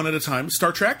just go one at a time.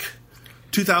 Star Trek,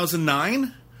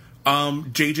 2009.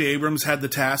 J.J. Abrams had the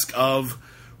task of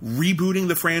rebooting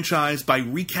the franchise by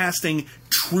recasting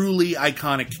truly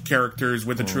iconic characters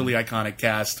with a truly iconic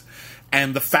cast.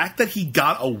 And the fact that he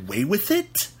got away with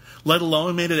it, let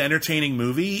alone made an entertaining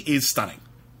movie, is stunning.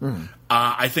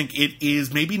 I think it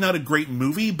is maybe not a great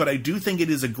movie, but I do think it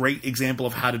is a great example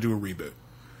of how to do a reboot.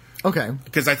 Okay.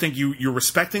 Because I think you're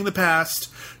respecting the past,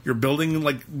 you're building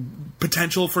like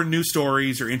potential for new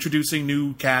stories, you're introducing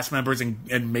new cast members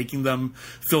and making them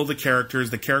fill the characters.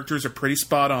 The characters are pretty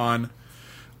spot on.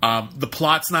 The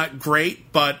plot's not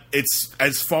great, but it's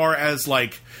as far as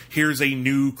like, here's a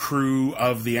new crew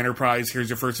of the Enterprise, here's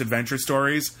your first adventure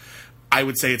stories, I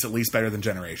would say it's at least better than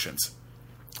Generations.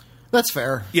 That's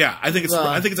fair. Yeah, I think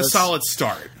it's a solid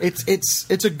start. It's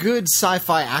a good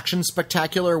sci-fi action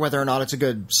spectacular, whether or not it's a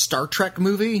good Star Trek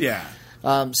movie. Yeah.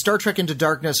 Star Trek Into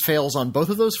Darkness fails on both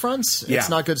of those fronts. Yeah. It's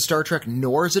not good Star Trek,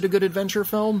 nor is it a good adventure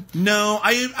film. No,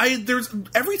 there's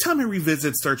every time I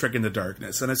revisit Star Trek Into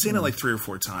Darkness, and I've seen it like 3 or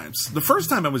 4 times. The first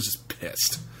time I was just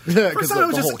pissed. Because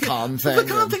the whole Khan thing. The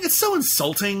Khan thing, it's so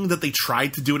insulting that they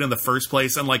tried to do it in the first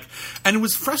place, and it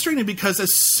was frustrating because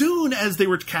as soon as they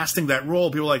were casting that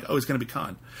role, people were like, "Oh, he's going to be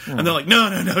Khan," and they're like,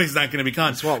 "No, he's not going to be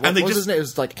Khan." And they his name? It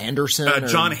was like Anderson,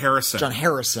 John Harrison. John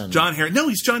Harrison. No,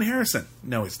 he's John Harrison.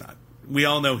 No, he's not. We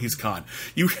all know he's Khan.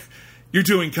 You're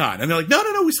doing Khan. And they're like, no,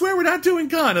 we swear we're not doing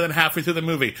Khan. And then halfway through the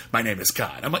movie, my name is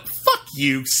Khan. I'm like, fuck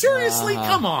you. Seriously?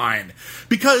 Come on.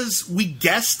 Because we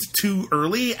guessed too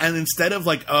early, and instead of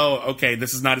like, oh, okay,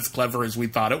 this is not as clever as we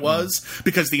thought it was,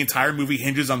 because the entire movie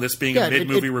hinges on this being a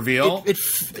mid-movie reveal,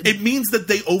 it means that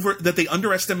they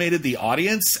underestimated the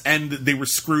audience, and they were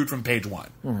screwed from page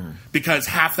 1. Because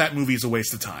half that movie is a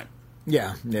waste of time.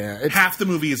 Yeah. Half the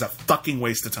movie is a fucking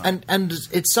waste of time. And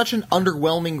it's such an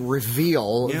underwhelming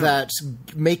reveal that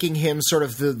making him sort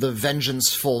of the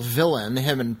vengeful villain,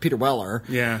 him and Peter Weller,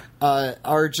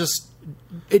 are just...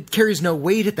 It carries no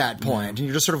weight at that point, and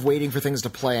you're just sort of waiting for things to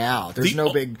play out. There's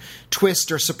no big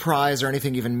twist or surprise or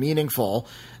anything even meaningful.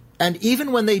 And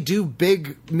even when they do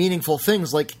big, meaningful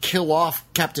things like kill off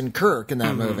Captain Kirk in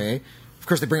that movie... Of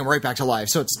course, they bring him right back to life,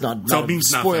 so it's not a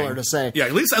spoiler to say. Yeah,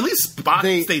 at least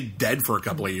Spock stayed dead for a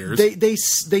couple of years. They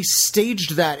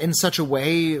staged that in such a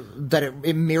way that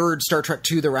it mirrored Star Trek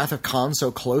II: The Wrath of Khan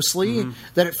so closely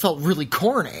that it felt really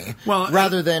corny,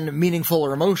 rather than meaningful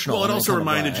or emotional. Well, it also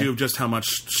reminded you of just how much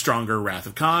stronger Wrath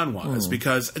of Khan was,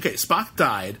 because Spock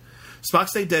died. Spock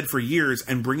stayed dead for years,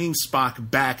 and bringing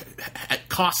Spock back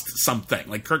cost something.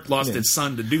 Like, Kirk lost his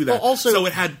son to do that. Well, also, so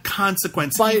it had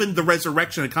consequence. Even the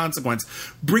resurrection had consequence.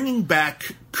 Bringing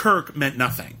back Kirk meant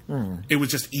nothing. It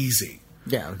was just easy.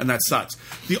 Yeah. And that sucks.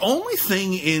 The only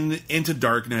thing in Into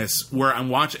Darkness where I'm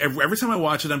watching... Every time I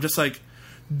watch it, I'm just like...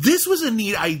 This was a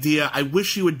neat idea. I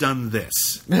wish you had done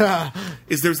this.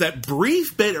 Is there's that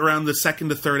brief bit around the second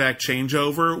to third act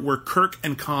changeover where Kirk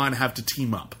and Khan have to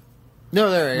team up. No,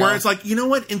 there you go. Where it's like, you know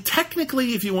what? And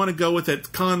technically, if you want to go with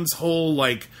it, Khan's whole,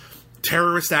 like,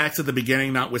 terrorist acts at the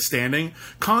beginning notwithstanding,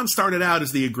 Khan started out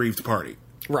as the aggrieved party.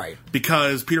 Right.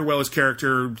 Because Peter Weller's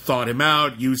character thought him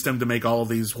out, used him to make all of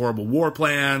these horrible war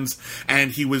plans,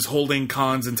 and he was holding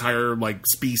Khan's entire, like,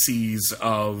 species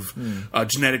of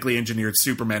genetically engineered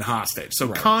Supermen hostage. So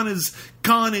Khan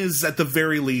is, at the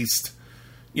very least,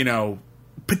 you know,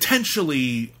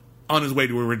 potentially on his way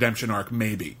to a redemption arc,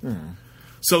 maybe.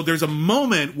 So there's a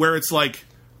moment where it's like,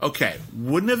 okay,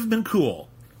 wouldn't it have been cool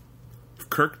if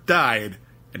Kirk died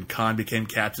and Khan became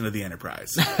captain of the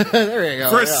Enterprise? There you go.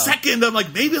 For a second, I'm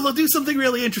like, maybe they'll do something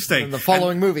really interesting. In the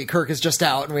following movie, Kirk is just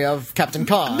out, and we have Captain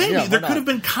Khan. Maybe there could have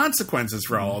been consequences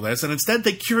for all of this, and instead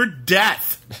they cured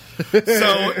death.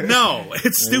 So, no,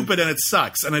 it's stupid and it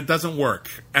sucks, and it doesn't work.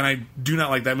 And I do not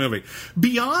like that movie.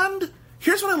 Beyond,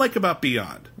 here's what I like about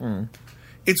Beyond.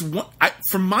 It's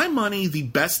for my money, the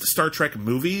best Star Trek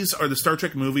movies are the Star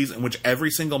Trek movies in which every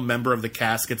single member of the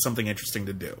cast gets something interesting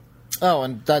to do. Oh,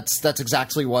 and that's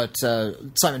exactly what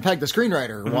Simon Pegg, the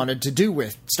screenwriter, wanted to do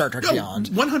with Star Trek Beyond.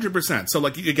 100%. So,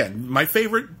 like, again, my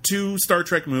favorite two Star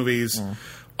Trek movies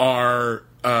are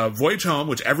Voyage Home,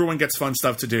 which everyone gets fun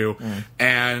stuff to do,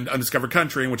 and Undiscovered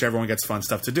Country, in which everyone gets fun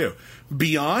stuff to do.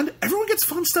 Beyond, everyone gets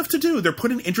fun stuff to do. They're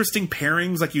put in interesting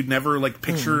pairings, like you'd never like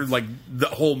picture, like the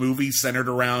whole movie centered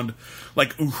around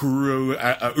like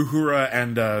Uhura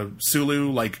and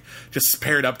Sulu, like just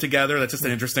paired up together. That's just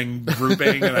an interesting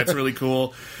grouping, and that's really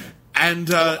cool.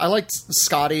 And I liked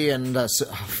Scotty and I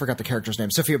forgot the character's name,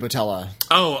 Sophia Boutella.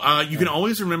 You can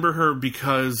always remember her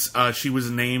because she was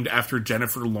named after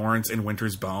Jennifer Lawrence in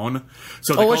Winter's Bone.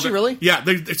 So was she really? Yeah,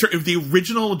 the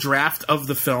original draft of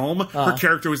the film, her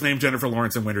character was named Jennifer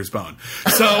Lawrence in Winter's Bone.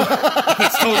 So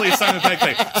it's totally a Simon Pegg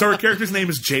thing. So her character's name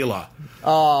is Jayla.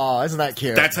 Oh, isn't that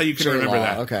cute? That's how you can remember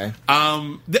that. Okay.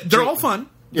 They're all fun.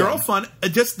 They're all fun.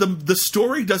 Just the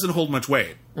story doesn't hold much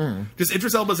weight. Just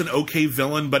Idris Elba's an okay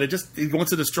villain, but he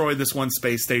wants to destroy this one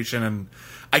space station, and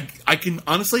I can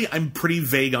honestly, I'm pretty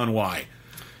vague on why.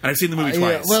 And I've seen the movie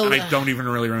twice, and I don't even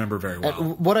really remember very well.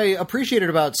 What I appreciated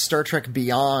about Star Trek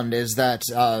Beyond is that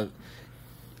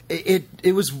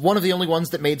it was one of the only ones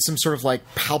that made some sort of like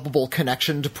palpable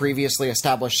connection to previously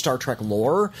established Star Trek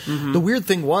lore. The weird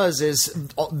thing is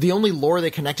the only lore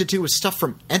they connected to was stuff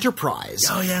from Enterprise.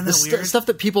 Oh yeah, that's weird. Stuff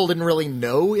that people didn't really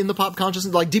know in the pop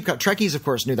consciousness. Like Deep Cut Trekkies, of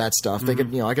course, knew that stuff. They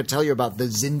could, I could tell you about the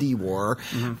Xindi War,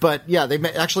 but yeah, they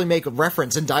actually make a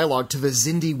reference in dialogue to the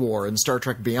Xindi War in Star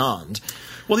Trek Beyond.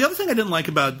 Well, the other thing I didn't like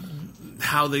about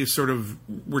how they sort of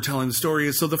were telling the story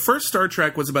is, so the first Star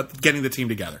Trek was about getting the team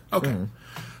together. Okay.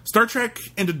 Star Trek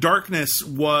Into Darkness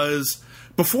was,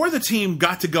 before the team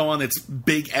got to go on its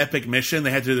big epic mission, they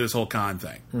had to do this whole Khan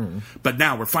thing. But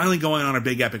now we're finally going on a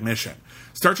big epic mission.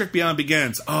 Star Trek Beyond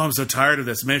begins. Oh, I'm so tired of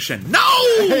this mission. No!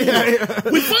 We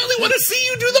finally want to see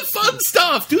you do the fun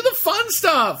stuff. Do the fun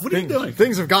stuff. What are you doing?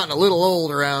 Things have gotten a little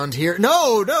old around here.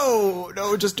 No,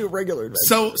 just do a regular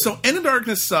adventure. So Into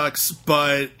Darkness sucks,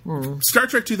 but Star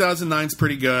Trek 2009 is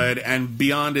pretty good, and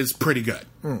Beyond is pretty good.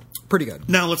 Pretty good.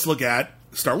 Now let's look at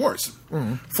Star Wars.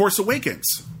 Force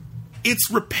Awakens. It's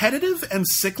repetitive and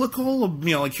cyclical.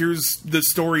 Like here's the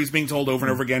stories being told over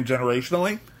and over again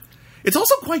generationally. It's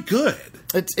also quite good.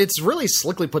 It's really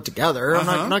slickly put together.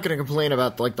 I'm not going to complain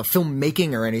about like the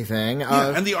filmmaking or anything.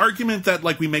 And the argument that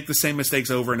like we make the same mistakes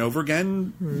over and over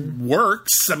again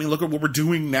works. I mean, look at what we're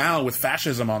doing now with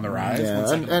fascism on the rise.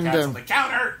 Yeah, and on the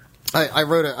counter.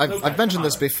 I've mentioned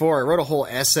this before. I wrote a whole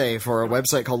essay for a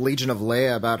website called Legion of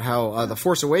Leia about how The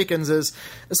Force Awakens is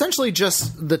essentially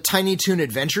just the Tiny Toon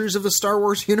Adventures of the Star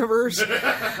Wars universe.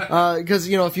 Because,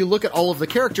 if you look at all of the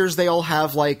characters, they all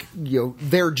have, like,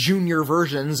 their junior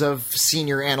versions of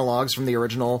senior analogs from the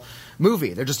original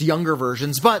movie. They're just younger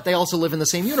versions, but they also live in the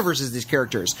same universe as these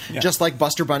characters. Yeah. Just like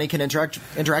Buster Bunny can interact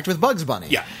with Bugs Bunny.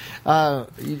 Yeah.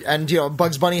 And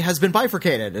Bugs Bunny has been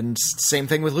bifurcated, and same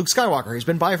thing with Luke Skywalker. He's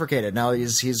been bifurcated. Now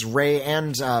he's Rey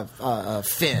and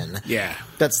Finn. Yeah.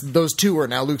 Those two are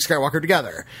now Luke Skywalker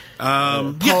together.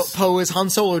 Yes. Poe is Han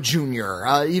Solo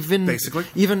Jr. Even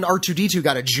R2-D2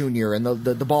 got a junior in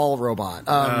the ball robot.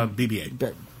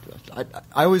 BB-8.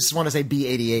 I always want to say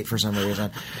B-88 for some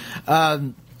reason.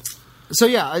 So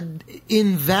yeah,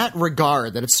 in that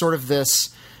regard, that it's sort of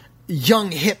this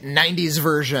young, hip 90s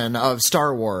version of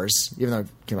Star Wars, even though it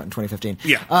came out in 2015.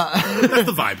 Yeah, that's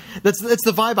the vibe. That's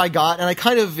the vibe I got, and I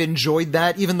kind of enjoyed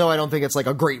that, even though I don't think it's like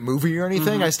a great movie or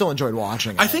anything. I still enjoyed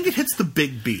watching it. I think it hits the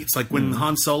big beats. Like when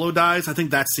Han Solo dies, I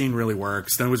think that scene really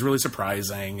works. Then it was really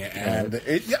surprising, and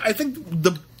I think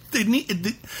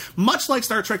much like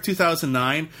Star Trek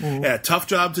 2009, it had a tough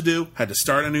job to do, had to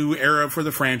start a new era for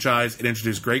the franchise. It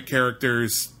introduced great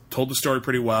characters. told the story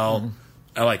pretty well.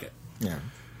 I like it. Yeah.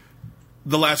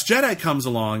 The Last Jedi comes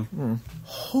along.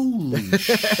 Holy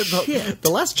shit. The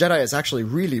Last Jedi is actually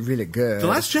really, really good. The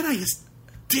Last Jedi is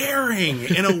daring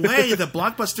in a way that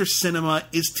blockbuster cinema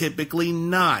is typically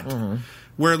not.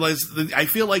 Whereas I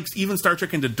feel like even Star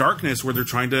Trek Into Darkness, where they're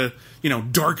trying to,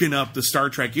 darken up the Star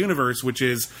Trek universe, which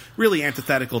is really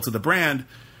antithetical to the brand,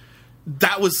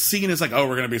 that was seen as like, oh,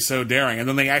 we're going to be so daring. And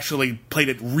then they actually played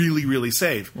it really, really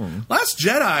safe. Last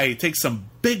Jedi takes some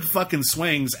big fucking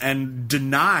swings and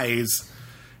denies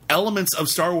elements of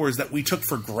Star Wars that we took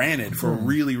for granted for a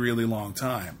really, really long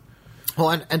time. Well,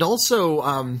 and also,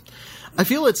 I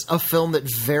feel it's a film that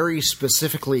very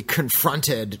specifically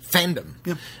confronted fandom.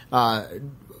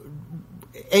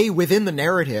 Within the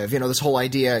narrative, this whole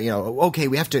idea, okay,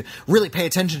 we have to really pay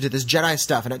attention to this Jedi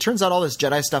stuff. And it turns out all this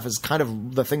Jedi stuff is kind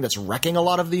of the thing that's wrecking a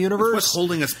lot of the universe. It's what's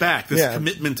holding us back, this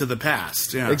commitment to the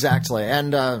past. Yeah. Exactly.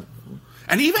 And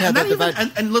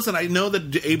listen, I know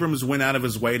that Abrams went out of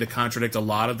his way to contradict a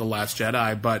lot of The Last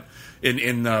Jedi, but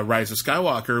in Rise of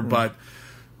Skywalker, but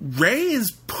Rey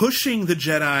is pushing the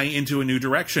Jedi into a new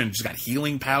direction. She's got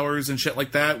healing powers and shit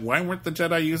like that. Why weren't the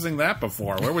Jedi using that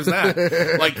before? Where was that?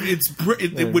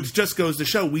 Which just goes to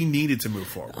show we needed to move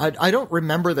forward. I don't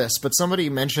remember this, but somebody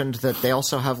mentioned that they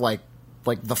also have like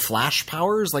the Flash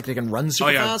powers, like they can run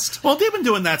super fast. Well, they've been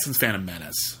doing that since Phantom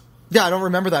Menace. Yeah, I don't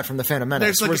remember that from the Phantom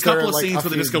Menace. There's a couple of scenes where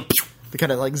they just go. They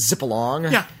kind of zip along.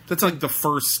 Yeah, that's like the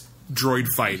first droid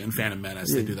fight in Phantom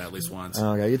Menace. They do that at least once.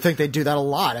 Okay, you'd think they'd do that a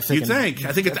lot. I think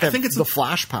it's the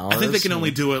Flash powers. I think they can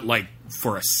only do it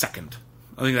for a second.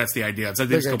 I think that's the idea. It's like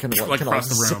they just go across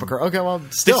the room. Okay, well,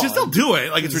 still. They should still do it.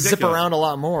 It's ridiculous. Zip around a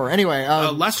lot more. Anyway.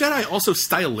 Last Jedi also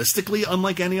stylistically,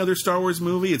 unlike any other Star Wars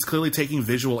movie, it's clearly taking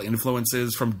visual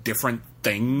influences from different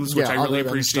things, which I really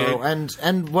appreciate.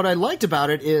 And what I liked about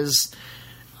it is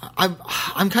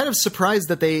I'm kind of surprised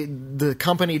that the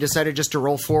company decided just to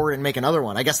roll forward and make another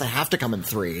one. I guess they have to come in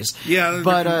threes. Yeah,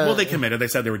 but they committed. They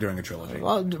said they were doing a trilogy.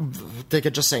 Well, they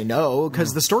could just say no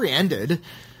because the story ended.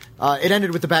 It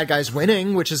ended with the bad guys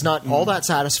winning, which is not all that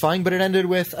satisfying. But it ended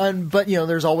with, but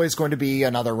there's always going to be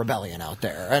another rebellion out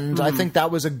there, and I think that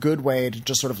was a good way to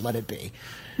just sort of let it be.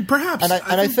 Perhaps,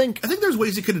 I think there's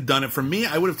ways you could have done it. For me,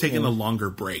 I would have taken a longer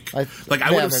break. I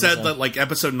would have said that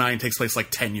Episode 9 takes place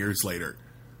 10 years later.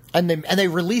 And they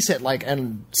release it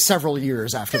and several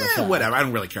years after the fact. Whatever. I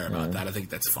don't really care about that. I think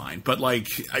that's fine. But I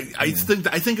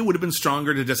think it would have been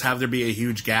stronger to just have there be a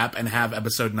huge gap and have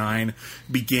Episode 9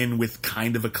 begin with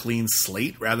kind of a clean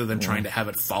slate rather than trying to have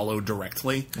it follow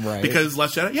directly. Right. Because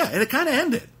Last Jedi, and it kind of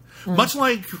ended. Much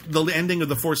like the ending of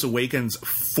The Force Awakens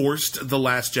forced The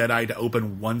Last Jedi to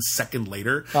open 1 second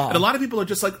later. And a lot of people are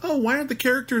just like, oh, why aren't the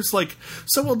characters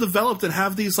so well developed and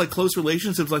have these close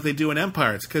relationships like they do in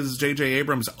Empire? It's because J.J.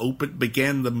 Abrams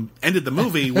ended the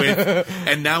movie with,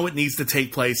 and now it needs to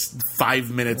take place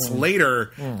 5 minutes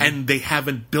later, and they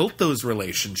haven't built those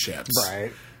relationships.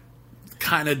 Right.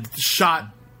 Kind of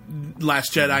shot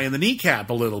Last Jedi in the kneecap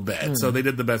a little bit, so they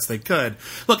did the best they could.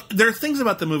 Look, there are things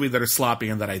about the movie that are sloppy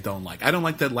and that I don't like. I don't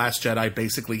like that Last Jedi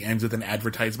basically ends with an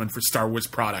advertisement for Star Wars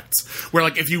products, where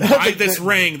if you buy this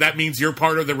ring, that means you're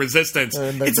part of the Resistance.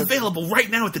 It's available right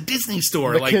now at the Disney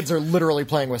store. The kids are literally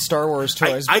playing with Star Wars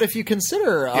toys. But if you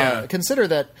consider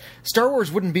that Star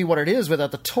Wars wouldn't be what it is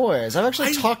without the toys. I've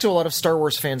actually talked to a lot of Star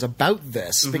Wars fans about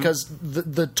this because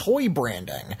the toy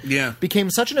branding became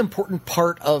such an important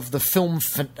part of the film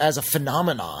as a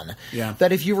phenomenon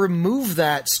that if you remove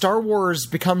that, Star Wars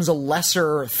becomes a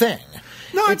lesser thing.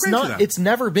 No, it's not. It's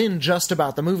never been just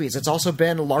about the movies. It's also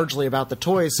been largely about the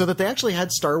toys. So that they actually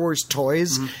had Star Wars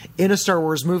toys in a Star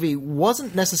Wars movie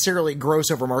wasn't necessarily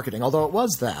gross over marketing, although it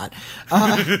was that.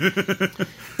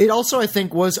 It also, I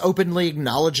think, was openly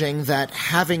acknowledging that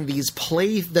having these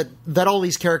that all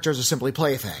these characters are simply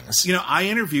playthings. I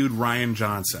interviewed Rian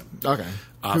Johnson. Okay.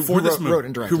 For this movie,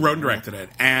 who wrote and directed it.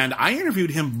 And I interviewed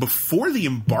him before the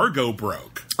embargo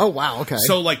broke. Oh, wow, okay.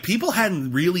 So, people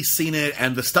hadn't really seen it,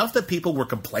 and the stuff that people were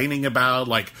complaining about,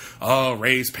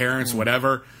 Rey's parents,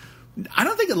 whatever, I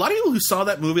don't think a lot of people who saw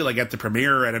that movie, at the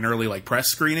premiere or at an early, press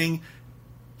screening,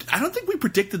 I don't think we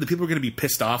predicted that people were going to be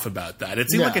pissed off about that.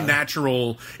 It seemed like a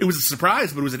natural... It was a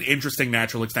surprise, but it was an interesting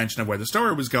natural extension of where the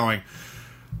story was going.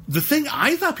 The thing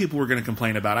I thought people were going to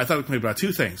complain about, I thought we were complain about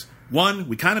two things. One,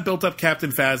 we kind of built up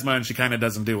Captain Phasma, and she kind of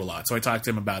doesn't do a lot. So I talked to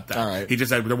him about that. Right. He just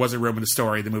said there wasn't room in the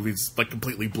story. The movie's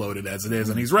completely bloated as it is,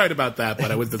 and he's right about that.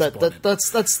 But I was disappointed.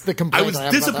 That's the complaint. I was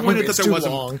disappointed that there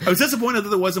wasn't. I was disappointed that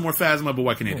there wasn't more Phasma. But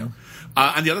what can you do?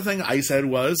 And the other thing I said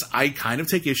was I kind of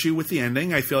take issue with the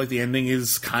ending. I feel like the ending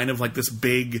is kind of like this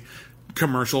big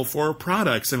commercial for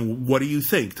products, and what do you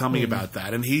think? Tell me about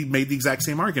that. And he made the exact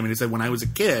same argument. He said, when I was a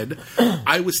kid,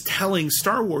 I was telling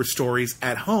Star Wars stories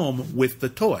at home with the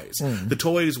toys. The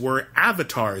toys were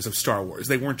avatars of Star Wars.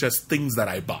 They weren't just things that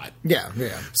I bought. Yeah.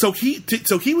 So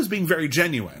he was being very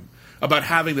genuine about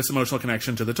having this emotional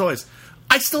connection to the toys.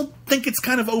 I still think it's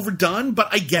kind of overdone, but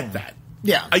I get that.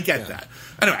 Yeah. I get that.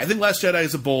 Anyway, I think Last Jedi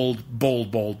is a bold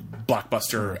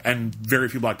blockbuster, and very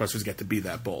few blockbusters get to be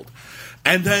that bold.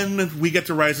 And then we get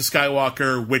to Rise of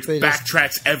Skywalker, which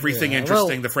backtracks everything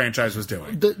interesting the franchise was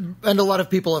doing. And a lot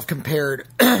of people have compared,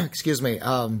 excuse me,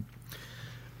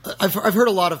 I've heard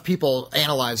a lot of people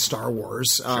analyze Star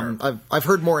Wars. Sure. I've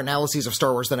heard more analyses of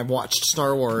Star Wars than I've watched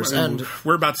Star Wars. And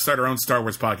we're about to start our own Star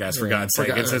Wars podcast, for God's sake.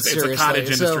 It's a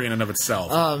cottage industry in and of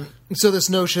itself. So this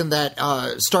notion that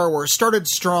Star Wars started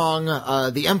strong,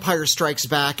 The Empire Strikes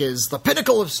Back is the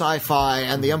pinnacle of sci-fi,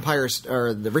 and The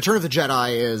Return of the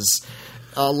Jedi is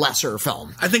a lesser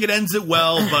film. I think it ends it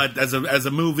well, but as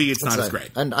a movie, it's not as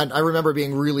great. And I remember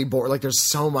being really bored. Like, there's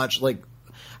so much, like...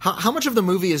 How much of the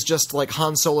movie is just like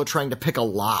Han Solo trying to pick a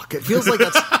lock? It feels like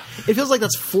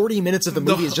that's 40 minutes of the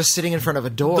movie is just sitting in front of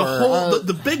a door.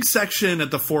 The big section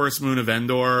at the Forest Moon of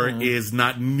Endor is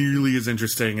not nearly as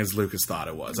interesting as Lucas thought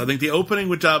it was. I think the opening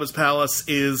with Jabba's palace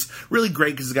is really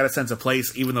great because it's got a sense of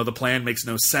place, even though the plan makes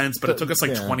no sense. But it took us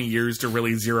like 20 years to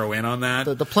really zero in on that.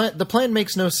 The plan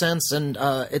makes no sense, and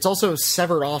it's also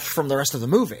severed off from the rest of the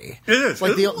movie. It is.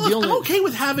 Like I'm okay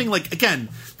with having again,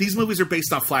 these movies are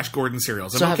based off Flash Gordon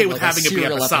serials. I'm okay with having it be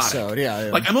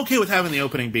episodic. Like, I'm okay with having the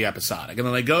opening be episodic. And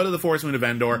then they go to the Forest Moon of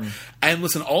Endor, and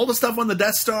listen, all the stuff on the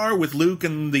Death Star with Luke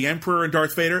and the Emperor and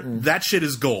Darth Vader, that shit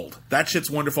is gold. That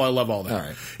shit's wonderful. I love all that.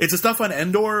 Right. It's the stuff on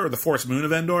Endor, or the Forest Moon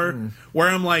of Endor, where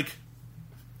I'm like,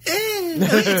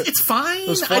 it's fine.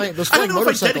 I don't know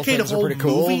if I dedicate a whole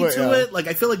movie to it. Like,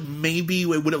 I feel like maybe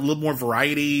it would have a little more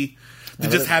variety than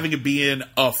just having it be in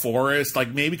a forest. Like,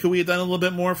 maybe could we have done a little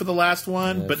bit more for the last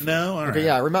one? But no. All right.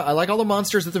 Yeah, I like all the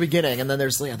monsters at the beginning, and then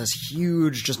there's this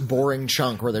huge, just boring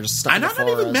chunk where they're just stuck in the forest. I'm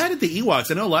not even mad at the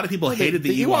Ewoks. I know a lot of people hated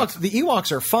the Ewoks. The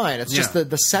Ewoks are fine. It's just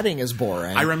the setting is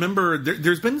boring. I remember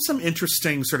there's been some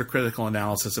interesting sort of critical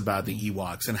analysis about the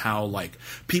Ewoks and how, like,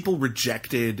 people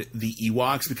rejected the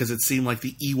Ewoks because it seemed like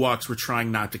the Ewoks were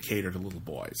trying not to cater to little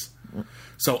boys.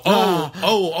 So,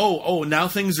 now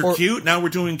things are cute. Now we're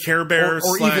doing Care Bears,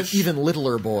 or even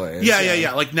littler boys.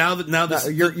 Yeah. Like now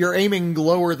you're aiming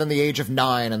lower than the age of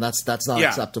 9, and that's not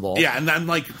acceptable. Yeah, and I'm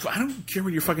like, I don't care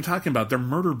what you're fucking talking about. They're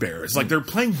murder bears. Like, they're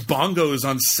playing bongos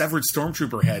on severed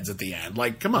stormtrooper heads at the end.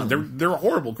 Like, come on, they're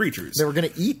horrible creatures. They were going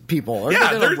to eat people. They're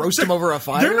going to roast them over a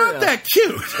fire. They're not that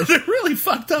cute. They're really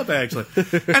fucked up, actually.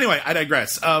 Anyway, I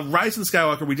digress. Rise of the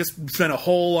Skywalker. We just spent a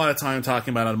whole lot of time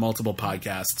talking about it on multiple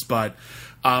podcasts, but.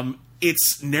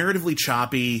 It's narratively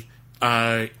choppy.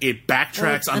 It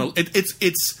backtracks on.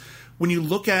 It's when you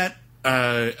look at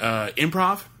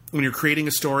improv, when you're creating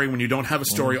a story, when you don't have a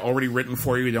story already written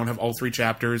for you, you don't have all 3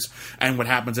 chapters, and what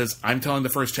happens is I'm telling the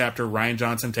first chapter, Rian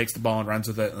Johnson takes the ball and runs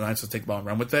with it, and I'm supposed to take the ball and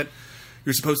run with it.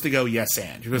 You're supposed to go, yes,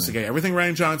 and. You're supposed to get everything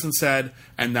Rian Johnson said,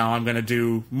 and now I'm going to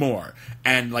do more.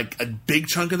 And, like, a big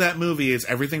chunk of that movie is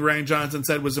everything Rian Johnson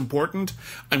said was important.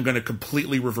 I'm going to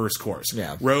completely reverse course.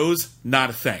 Yeah. Rose, not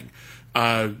a thing.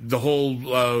 The whole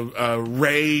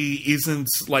Rey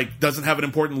doesn't have an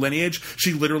important lineage.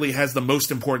 She literally has the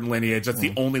most important lineage. That's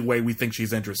the only way we think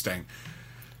she's interesting.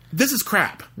 This is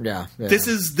crap. Yeah. This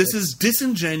is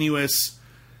disingenuous,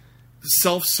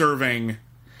 self-serving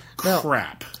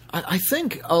crap. I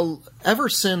think ever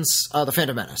since The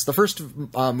Phantom Menace, the first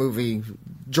movie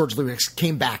George Lucas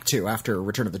came back to after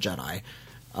Return of the Jedi,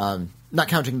 not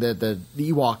counting the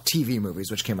Ewok TV movies,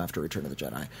 which came after Return of the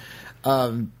Jedi,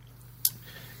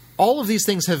 all of these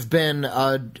things have been,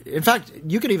 in fact,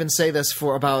 you could even say this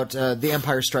about The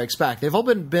Empire Strikes Back. They've all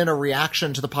been a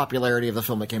reaction to the popularity of the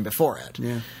film that came before it.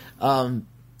 Yeah.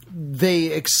 They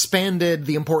expanded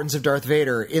the importance of Darth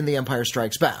Vader in The Empire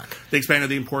Strikes Back. They expanded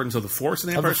the importance of the Force in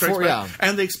The Empire Strikes Back.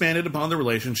 And they expanded upon the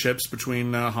relationships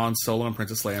between Han Solo and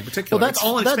Princess Leia in particular. Well, that's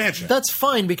all expansion. That's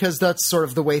fine because that's sort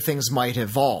of the way things might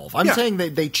evolve. I'm saying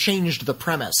that they changed the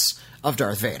premise of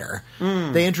Darth Vader.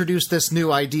 They introduced this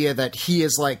new idea that he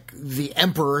is like the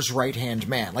Emperor's right-hand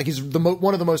man. Like, he's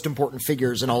one of the most important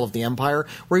figures in all of the Empire,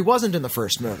 where he wasn't in the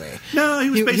first movie. No,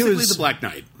 he was basically the Black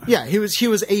Knight. Yeah, he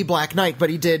was a Black Knight, but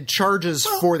he did charges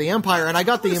for the Empire, and I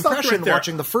got the impression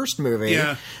watching the first movie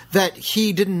that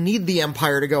he didn't need the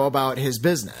Empire to go about his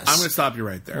business. I'm going to stop you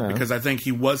right there, because I think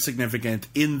he was significant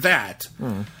in that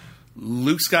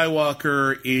Luke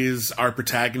Skywalker is our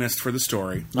protagonist for the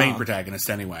story, main protagonist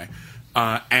anyway.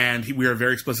 And we are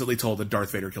very explicitly told that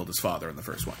Darth Vader killed his father in the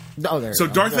first one. So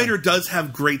Darth Vader does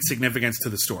have great significance to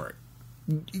the story.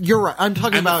 You're right. I'm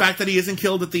talking about the fact that he isn't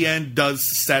killed at the end does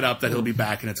set up that he'll be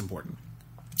back, and it's important.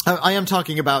 I am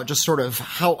talking about just sort of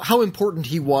how important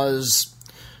he was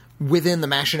within the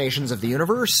machinations of the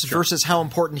universe versus how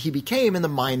important he became in the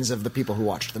minds of the people who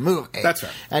watched the movie. That's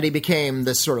right. And he became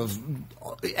this sort of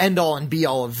end-all and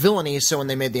be-all of villainy, so when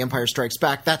they made The Empire Strikes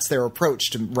Back, that's their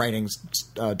approach to writing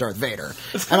Darth Vader.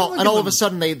 And all of a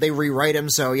sudden, they rewrite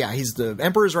him, so yeah, he's the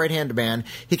Emperor's right-hand man.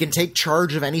 He can take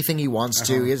charge of anything he wants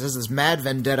to. He has this mad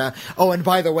vendetta. Oh, and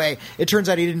by the way, it turns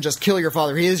out he didn't just kill your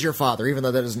father, he is your father, even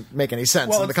though that doesn't make any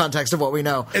sense in the context of what we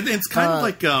know. It's kind of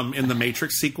like in the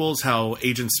Matrix sequels, how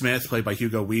Agent Smith, played by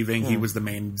Hugo Weaving, he was the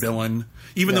main villain.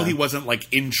 Even though he wasn't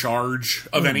like in charge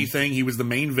of anything, he was the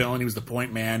main villain. He was the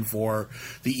point man for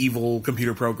the evil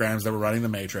computer programs that were running the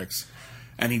Matrix.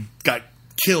 And he got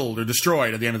killed or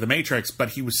destroyed at the end of the Matrix, but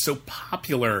he was so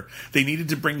popular they needed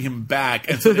to bring him back,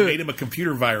 and so they made him a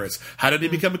computer virus. How did he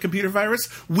become a computer virus?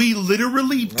 We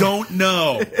literally don't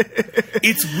know.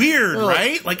 It's weird,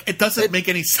 right? Like, it doesn't make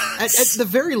any sense. At the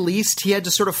very least, he had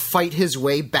to sort of fight his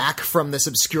way back from this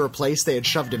obscure place they had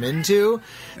shoved him into.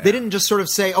 Yeah. They didn't just sort of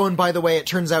say, oh, and by the way, it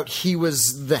turns out he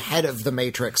was the head of the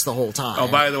Matrix the whole time. Oh,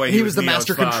 by the way, he was the Neo's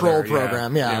master father. Control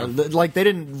program. Yeah. Like, they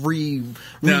didn't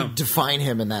redefine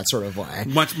him in that sort of way.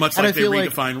 Much like they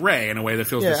redefine Rey in a way that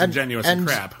feels disingenuous and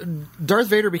crap. Darth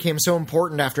Vader became so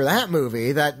important after that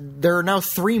movie that there are now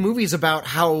 3 movies about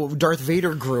how Darth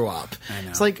Vader grew up. I know.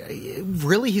 It's like,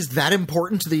 really, he's that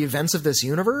important to the events of this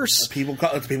universe? People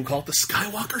call it the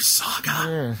Skywalker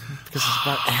Saga. Yeah, because it's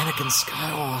about Anakin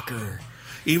Skywalker.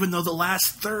 Even though the last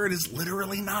third is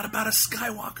literally not about a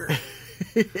Skywalker.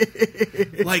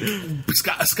 Like,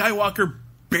 Skywalker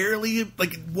barely,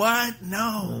 like, what?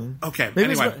 No. Okay,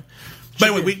 Maybe anyway. But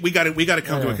anyway, we got to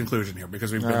come to a conclusion here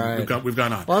because we've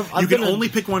gone on. Well, you can only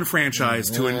pick one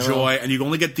franchise to enjoy, and you can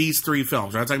only get these 3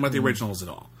 films. We're not talking about the originals at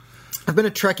all. I've been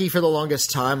a Trekkie for the longest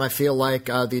time. I feel like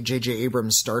the J.J.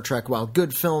 Abrams Star Trek, while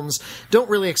good films, don't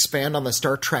really expand on the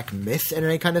Star Trek myth in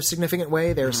any kind of significant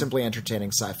way. They're simply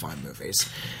entertaining sci-fi movies.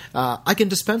 I can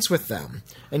dispense with them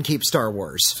and keep Star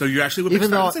Wars. So you actually would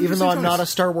even though I'm not a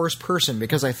Star Wars person,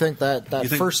 because I think that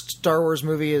first Star Wars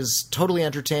movie is totally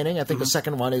entertaining. I think the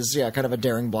second one is kind of a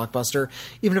daring blockbuster,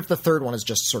 even if the third one is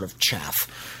just sort of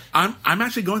chaff. I'm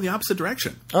actually going the opposite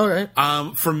direction. All right.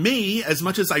 For me, as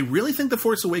much as I really think The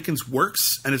Force Awakens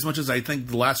works, and as much as I think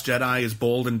The Last Jedi is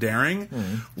bold and daring,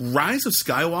 Rise of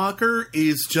Skywalker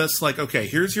is just like, okay,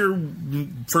 here's your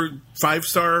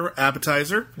 5-star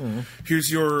appetizer.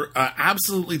 Here's your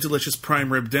absolutely delicious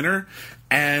prime rib dinner.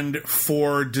 And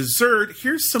for dessert,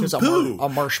 here's some poo. A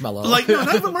marshmallow. Like, no,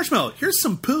 not even a marshmallow. Here's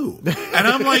some poo. And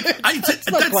I'm like, it's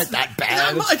not quite that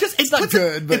bad. It's not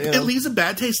good, but it leaves a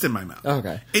bad taste in my mouth.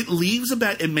 Okay.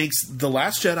 It makes The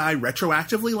Last Jedi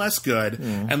retroactively less good,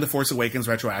 and The Force Awakens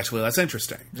retroactively less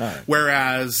interesting. Right.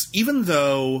 Whereas, even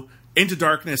though Into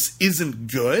Darkness isn't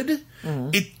good,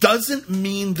 it doesn't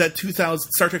mean that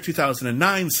Star Trek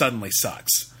 2009 suddenly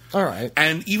sucks. All right.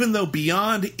 And even though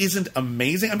Beyond isn't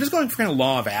amazing, I'm just going for kind of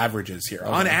law of averages here. Okay.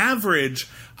 On average,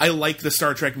 I like the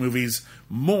Star Trek movies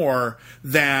more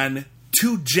than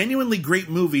 2 genuinely great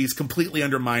movies completely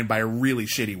undermined by a really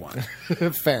shitty one.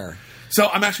 Fair. So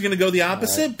I'm actually going to go the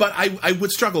opposite, but I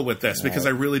would struggle with this because I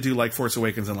really do like Force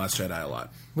Awakens and Last Jedi a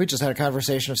lot. We just had a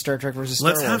conversation of Star Trek versus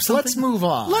Star Wars. Let's move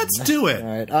on. Let's do it.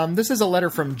 All right. This is a letter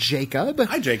from Jacob.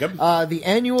 Hi, Jacob. The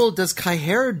annual Does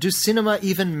Cahiers du Cinema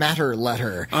Even Matter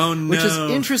letter. Oh, no. Which is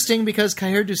interesting because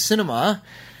Cahiers du Cinema,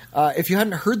 if you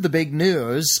hadn't heard the big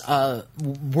news,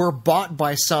 were bought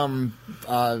by some...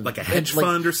 like a hedge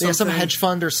fund or something? Yeah, some hedge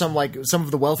fund or some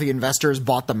of the wealthy investors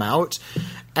bought them out.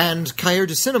 And Cahiers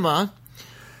du Cinema...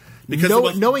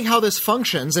 knowing how this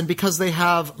functions, and because they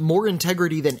have more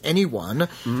integrity than anyone,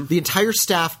 the entire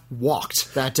staff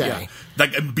walked that day. Yeah.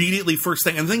 Like, immediately, first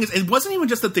thing. And the thing is, it wasn't even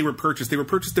just that they were purchased. They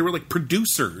were like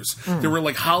producers. They were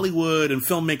like Hollywood and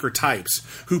filmmaker types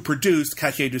who produced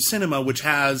Cahiers du Cinema, which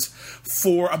has,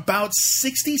 for about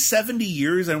 60, 70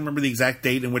 years, I don't remember the exact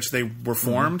date in which they were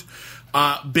formed,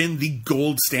 been the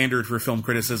gold standard for film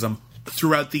criticism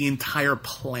throughout the entire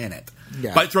planet.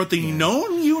 Yeah. But throughout the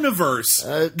known universe,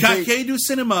 Cahiers du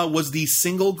Cinema was the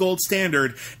single gold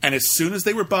standard, and as soon as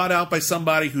they were bought out by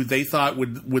somebody who they thought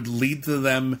would lead to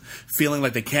them feeling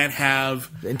like they can't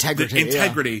have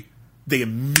integrity, they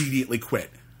immediately quit.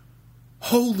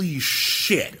 Holy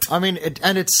shit. I mean,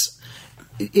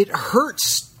 it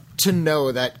hurts to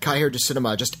know that Cahiers du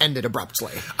Cinema just ended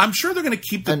abruptly. I'm sure they're going to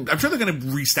keep I'm sure they're going to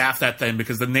restaff that thing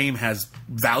because the name has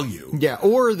value. Yeah,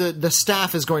 or the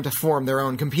staff is going to form their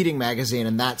own competing magazine,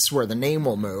 and that's where the name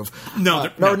will move.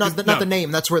 Not the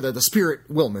name. That's where the spirit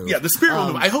will move. Yeah, the spirit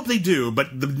will move. I hope they do, but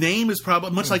the name is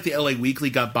probably much like the LA Weekly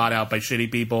got bought out by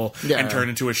shitty people and turned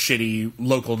into a shitty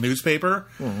local newspaper.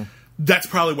 That's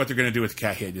probably what they're going to do with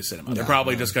Cahiers du Cinema. They're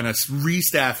probably just going to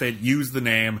restaff it, use the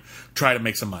name, try to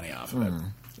make some money off of it.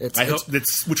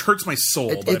 Which hurts my soul.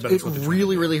 It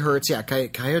really, really hurts. Yeah,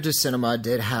 Cahiers du Cinema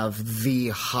did have the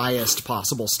highest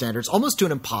possible standards, almost to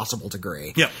an impossible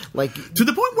degree. Yeah, to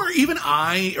the point where even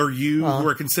I or you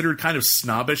were considered kind of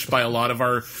snobbish by a lot of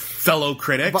our fellow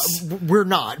critics. But we're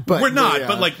not. But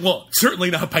certainly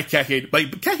not by Cahiers.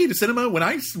 But Cahiers du Cinema, when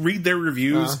I read their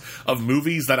reviews of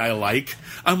movies that I like,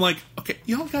 I'm like, okay,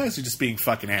 y'all guys are just being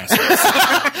fucking assholes.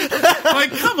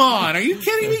 Like, come on, are you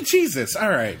kidding me? Jesus, all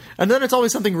right. And then it's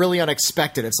always something really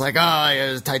unexpected. It's like,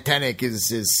 Titanic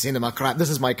is cinema crap. This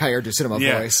is my Cahiers du Cinema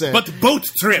voice. But the boat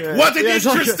trip, what an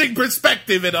interesting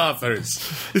perspective it offers.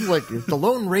 Like The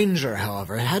Lone Ranger,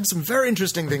 however, had some very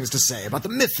interesting things to say about the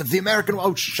myth of the American...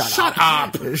 Oh, shut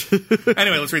up.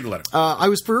 Anyway, let's read the letter. I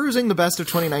was perusing the best of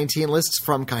 2019 lists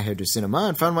from Cahiers du Cinema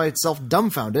and found myself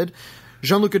dumbfounded.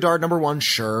 Jean-Luc Godard, number 1,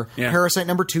 sure. Yeah. Parasite,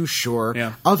 number 2, sure.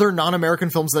 Yeah. Other non-American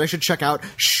films that I should check out,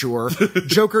 sure.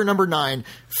 Joker, number 9,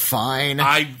 fine.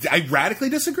 I radically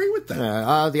disagree with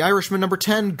that. The Irishman, number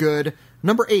 10, good.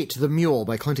 Number 8, The Mule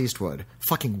by Clint Eastwood.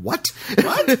 Fucking what?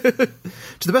 What? To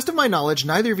the best of my knowledge,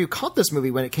 neither of you caught this movie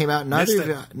when it came out.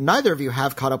 Neither of you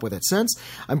have caught up with it since.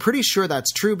 I'm pretty sure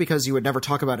that's true because you would never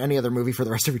talk about any other movie for the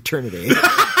rest of eternity.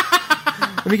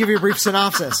 Let me give you a brief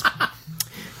synopsis.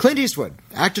 Clint Eastwood,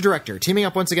 actor-director, teaming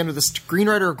up once again with the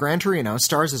screenwriter of Gran Torino,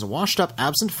 stars as a washed-up,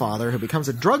 absent father who becomes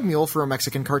a drug mule for a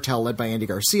Mexican cartel led by Andy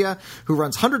Garcia, who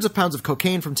runs hundreds of pounds of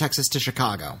cocaine from Texas to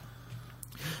Chicago.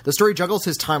 The story juggles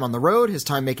his time on the road, his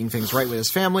time making things right with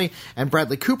his family, and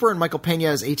Bradley Cooper and Michael Pena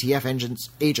as ATF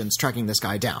agents tracking this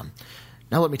guy down.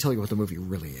 Now let me tell you what the movie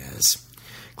really is.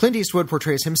 Clint Eastwood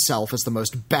portrays himself as the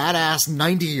most badass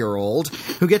 90-year-old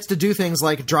who gets to do things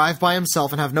like drive by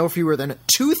himself and have no fewer than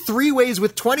 2 3-ways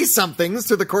with 20-somethings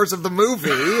through the course of the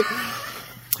movie.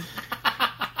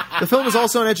 The film is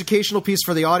also an educational piece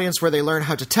for the audience where they learn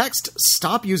how to text,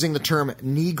 stop using the term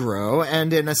Negro,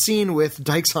 and in a scene with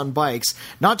Dykes on Bikes,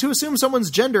 not to assume someone's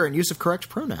gender and use of correct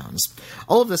pronouns.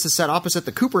 All of this is set opposite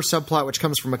the Cooper subplot, which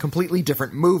comes from a completely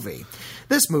different movie.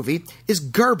 This movie is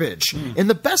garbage, in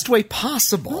the best way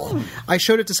possible. I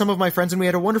showed it to some of my friends and we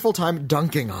had a wonderful time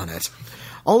dunking on it.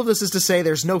 All of this is to say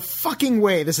there's no fucking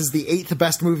way this is the 8th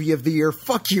best movie of the year.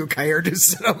 Fuck you, Cahiers du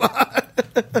Cinema.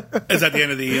 Is that the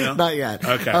end of the email? Not yet.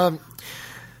 Okay.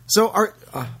 So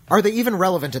are they even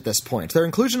relevant at this point? Their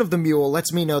inclusion of the mule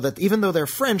lets me know that even though they're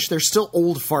French, they're still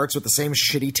old farts with the same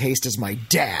shitty taste as my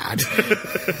dad.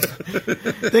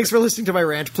 Thanks for listening to my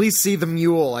rant. Please see The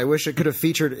Mule. I wish it could have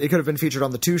been featured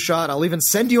on the 2-shot. I'll even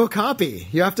send you a copy.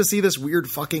 You have to see this weird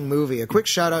fucking movie. A quick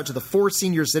shout out to the 4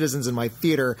 senior citizens in my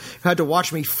theater who had to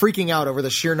watch me freaking out over the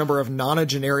sheer number of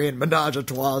nonagenarian menage a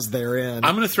trois therein.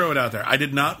 I'm going to throw it out there. I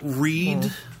did not read...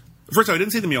 First of all, I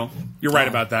didn't see The Mule. You're right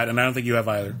about that, and I don't think you have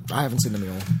either. I haven't seen The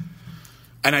Mule.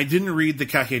 And I didn't read the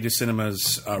Cahiers du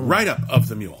Cinema's write-up of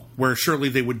The Mule, where surely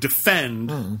they would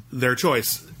defend their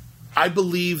choice. I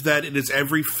believe that it is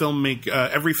every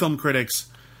film critic's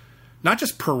not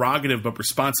just prerogative, but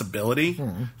responsibility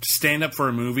to stand up for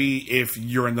a movie if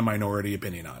you're in the minority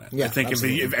opinion on it. Yeah, I think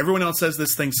if everyone else says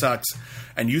this thing sucks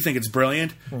and you think it's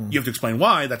brilliant, you have to explain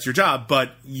why. That's your job.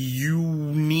 But you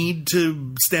need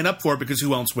to stand up for it because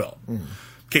who else will?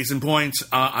 Case in point,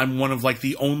 I'm one of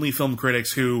the only film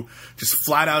critics who just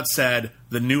flat out said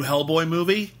the new Hellboy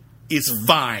movie is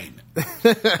fine.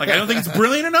 I don't think it's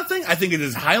brilliant or nothing. I think it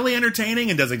is highly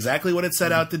entertaining and does exactly what it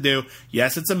set out to do.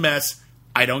 Yes, it's a mess.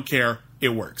 I don't care. It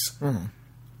works.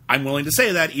 I'm willing to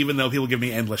say that, even though people give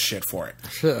me endless shit for it.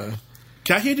 Sure.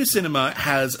 Cahiers du Cinema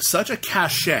has such a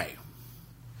cachet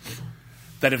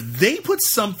that if they put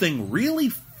something really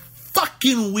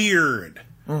fucking weird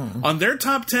on their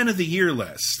top 10 of the year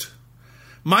list,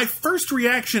 my first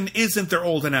reaction isn't they're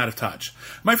old and out of touch.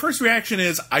 My first reaction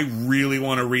is I really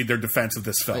want to read their defense of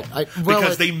this film.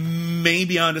 Because they may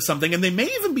be onto something, and they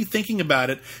may even be thinking about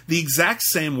it the exact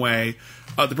same way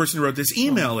the person who wrote this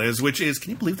email is, which is,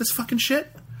 can you believe this fucking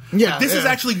shit? Yeah, this is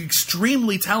actually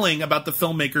extremely telling about the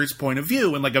filmmaker's point of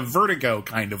view in a Vertigo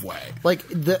kind of way.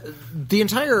 The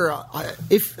entire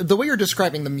if the way you're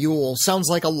describing The Mule sounds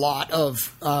like a lot of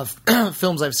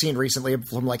films I've seen recently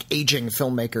from aging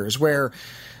filmmakers where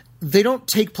they don't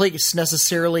take place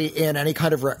necessarily in any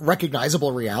kind of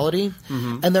recognizable reality,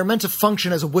 and they're meant to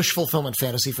function as a wish fulfillment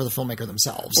fantasy for the filmmaker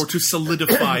themselves. Or to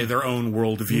solidify their own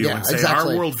worldview and say,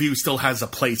 exactly. our worldview still has a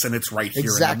place and it's right here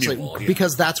exactly. in the mule.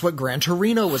 Because that's what Gran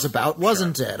Torino was about,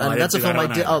 wasn't it? I mean, that's a film I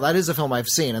did. Oh, that is a film I've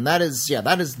seen, and that is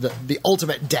the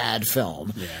ultimate dad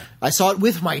film. Yeah. I saw it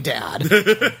with my dad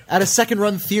at a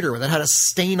second-run theater that had a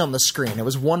stain on the screen. It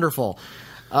was wonderful.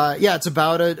 It's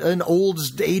about an old,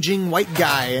 aging white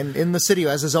guy in the city who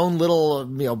has his own little,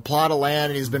 plot of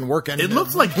land, and he's been working. It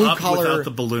looks like blue Up collar without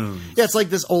the balloons. Yeah, it's like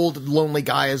this old, lonely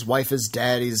guy. His wife is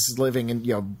dead. He's living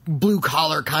in, blue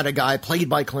collar kind of guy, played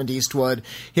by Clint Eastwood.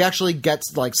 He actually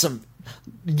gets like some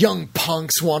young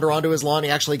punks wander onto his lawn. He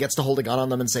actually gets to hold a gun on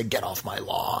them and say, "Get off my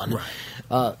lawn."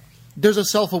 Right. There's a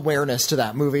self-awareness to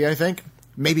that movie, I think.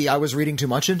 Maybe I was reading too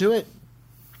much into it.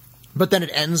 But then it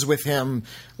ends with him,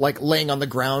 like, laying on the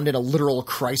ground in a literal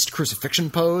Christ crucifixion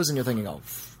pose, and you're thinking, oh,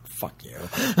 fuck you.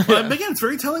 But again, it's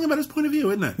very telling about his point of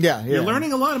view, isn't it? Yeah. You're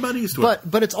learning a lot about Eastwood.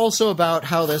 But it's also about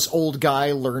how this old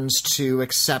guy learns to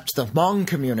accept the Hmong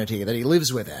community that he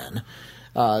lives within.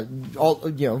 All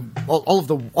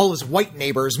his white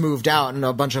neighbors moved out, and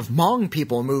a bunch of Hmong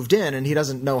people moved in, and he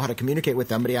doesn't know how to communicate with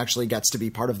them, but he actually gets to be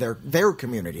part of their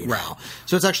community now. Right.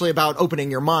 So it's actually about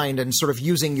opening your mind and sort of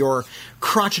using your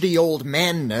crotchety old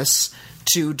manness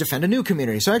to defend a new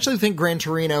community. So I actually think Gran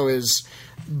Torino is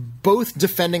both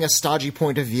defending a stodgy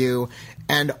point of view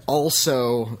and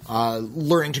also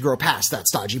learning to grow past that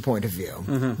stodgy point of view.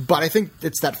 Mm-hmm. But I think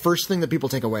it's that first thing that people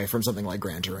take away from something like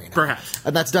Gran Torino. Perhaps.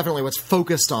 And that's definitely what's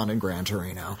focused on in Gran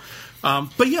Torino.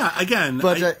 But yeah, again...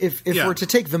 But if we're to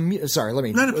take the... Sorry, let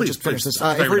me just finish this.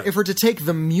 If we're to take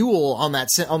the mule on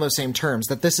those same terms,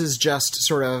 that this is just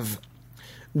sort of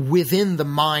within the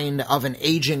mind of an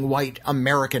aging white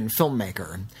American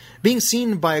filmmaker, being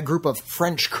seen by a group of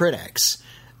French critics...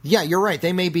 Yeah, you're right.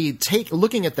 They may be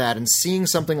looking at that and seeing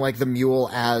something like The Mule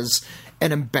as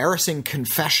an embarrassing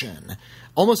confession,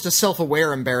 almost a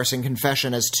self-aware embarrassing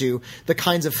confession as to the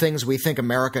kinds of things we think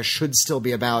America should still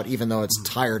be about, even though it's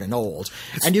tired and old.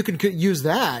 And you can use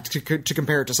that to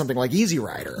compare it to something like Easy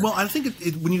Rider. Well, I think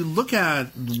when you look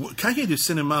at Cahiers du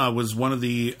Cinéma was one of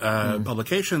the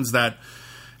publications that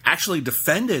actually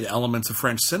defended elements of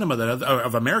French cinema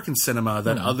of American cinema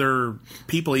that other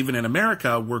people, even in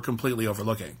America, were completely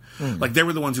overlooking. Like, they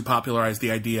were the ones who popularized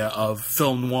the idea of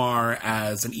film noir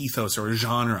as an ethos or a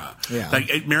genre. Yeah.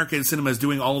 Like, American cinema is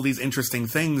doing all of these interesting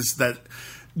things that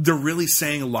they're really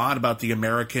saying a lot about the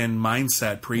American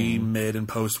mindset pre, mid, and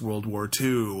post World War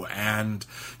II, and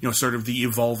sort of the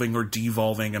evolving or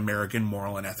devolving American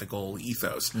moral and ethical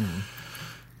ethos.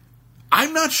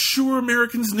 I'm not sure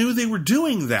Americans knew they were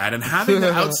doing that, and having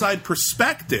the outside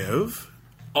perspective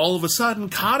all of a sudden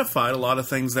codified a lot of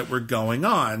things that were going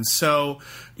on. So,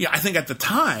 yeah, I think at the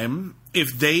time,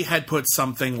 if they had put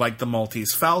something like The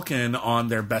Maltese Falcon on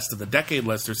their best of the decade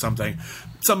list or something,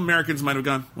 some Americans might have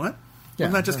gone, what?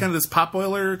 Wasn't that just kind of this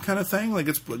potboiler kind of thing? Like,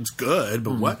 it's good,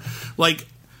 but what? Like,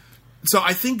 so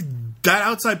I think that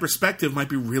outside perspective might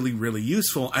be really, really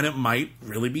useful, and it might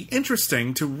really be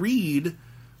interesting to read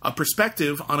a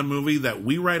perspective on a movie that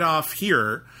we write off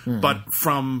here, but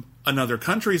from another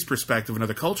country's perspective,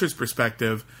 another culture's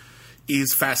perspective,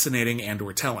 is fascinating and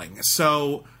or telling.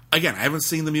 So, again, I haven't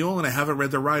seen The Mule and I haven't read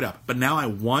the write-up, but now I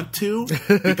want to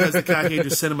because the Cahiers du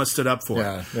Cinema stood up for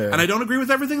it. Yeah. And I don't agree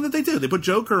with everything that they do. They put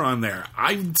Joker on there.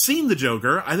 I've seen the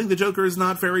Joker. I think the Joker is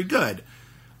not very good.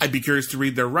 I'd be curious to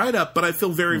read their write-up, but I feel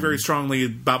very, very strongly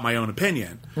about my own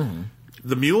opinion.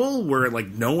 The Mule, where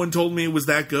no one told me it was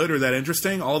that good or that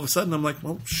interesting, all of a sudden I'm like,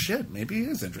 well, shit, maybe it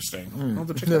is interesting. I'll have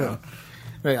to check it out.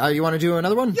 Right, you want to do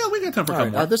another one? Yeah, we got time for a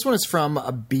couple more. This one is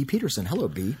from B. Peterson. Hello,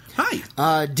 B.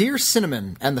 Hi. Dear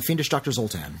Cinnamon and the Fiendish Dr.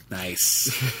 Zoltan.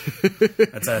 Nice.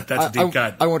 That's a deep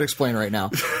cut. I won't explain right now.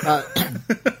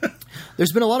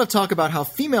 There's been a lot of talk about how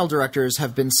female directors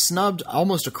have been snubbed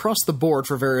almost across the board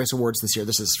for various awards this year.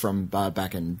 This is from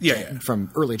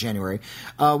from early January.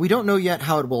 We don't know yet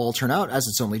how it will all turn out, as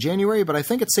it's only January, but I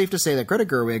think it's safe to say that Greta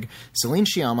Gerwig, Celine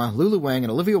Sciamma, Lulu Wang, and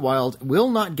Olivia Wilde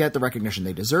will not get the recognition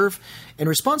they deserve. In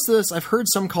response to this, I've heard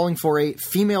some calling for a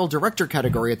female director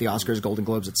category at the Oscars, Golden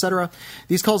Globes, etc.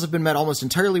 These calls have been met almost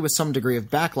entirely with some degree of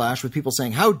backlash, with people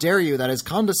saying, how dare you, that is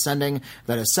condescending,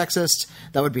 that is sexist,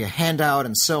 that would be a handout,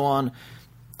 and so on.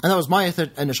 And that was my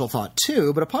initial thought,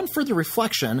 too, but upon further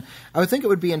reflection, I would think it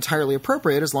would be entirely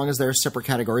appropriate as long as there are separate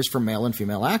categories for male and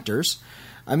female actors.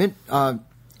 I mean,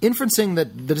 inferencing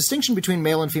that the distinction between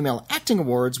male and female acting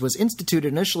awards was instituted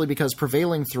initially because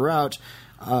prevailing throughout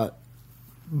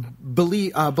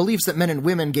beliefs that men and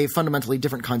women gave fundamentally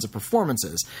different kinds of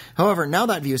performances. However, now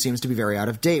that view seems to be very out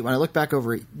of date. When I look back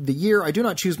over the year, I do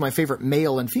not choose my favorite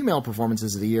male and female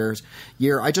performances of the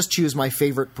year. I just choose my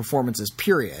favorite performances,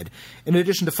 period. In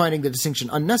addition to finding the distinction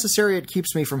unnecessary, it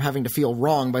keeps me from having to feel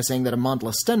wrong by saying that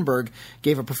Amandla Stenberg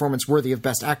gave a performance worthy of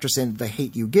Best Actress in The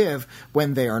Hate U Give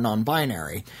when they are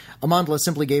non-binary. Amandla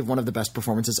simply gave one of the best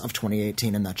performances of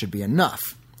 2018, and that should be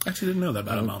enough. I actually didn't know that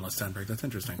about Amandla Stenberg. That's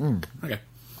interesting. Okay.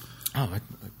 Oh,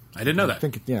 I didn't know that.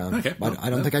 Okay. I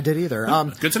don't think I did either.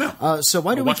 Good to know. So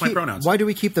why do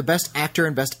we keep the Best Actor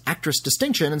and Best Actress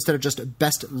distinction instead of just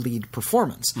Best Lead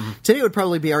Performance? Mm-hmm. Today it would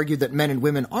probably be argued that men and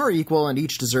women are equal and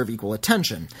each deserve equal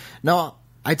attention. Now,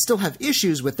 I'd still have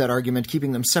issues with that argument.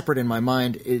 Keeping them separate in my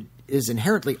mind it is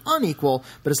inherently unequal,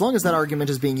 but as long as that argument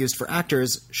is being used for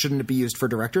actors, shouldn't it be used for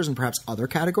directors and perhaps other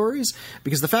categories?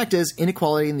 Because the fact is,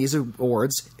 inequality in these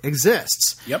awards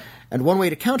exists. Yep. And one way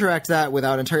to counteract that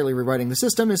without entirely rewriting the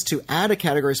system is to add a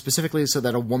category specifically so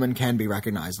that a woman can be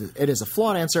recognized. It is a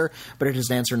flawed answer, but it is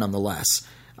an answer nonetheless.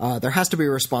 There has to be a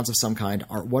response of some kind.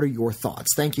 Art, what are your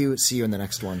thoughts? Thank you. See you in the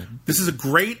next one. This is a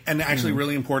great and actually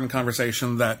really important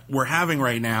conversation that we're having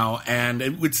right now, and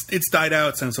it's died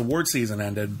out since award season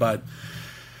ended, but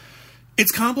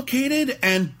it's complicated,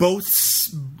 and both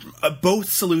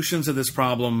solutions of this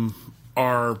problem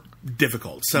are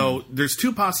difficult. So there's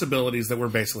two possibilities that we're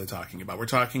basically talking about. We're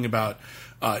talking about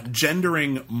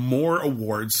gendering more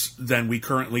awards than we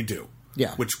currently do.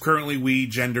 Yeah. Which currently we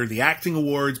gender the acting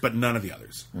awards, but none of the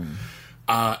others.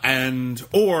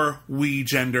 Or we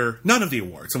gender none of the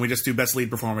awards, and we just do best lead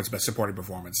performance, best supporting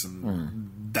performance,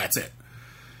 and that's it.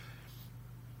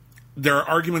 There are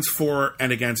arguments for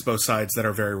and against both sides that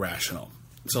are very rational.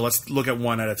 So let's look at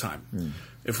one at a time.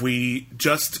 If we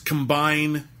just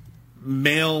combine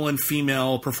male and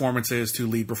female performances to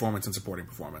lead performance and supporting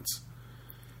performance.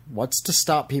 What's to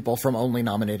stop people from only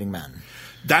nominating men?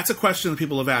 That's a question that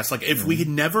people have asked. Like, if we had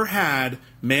never had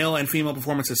male and female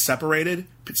performances separated,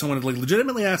 someone would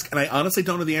legitimately ask, and I honestly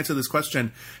don't know the answer to this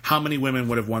question, how many women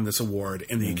would have won this award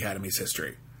in the Academy's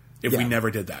history if we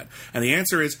never did that? And the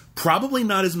answer is probably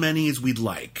not as many as we'd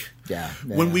like.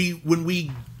 When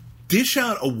we dish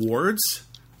out awards,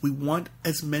 we want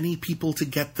as many people to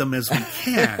get them as we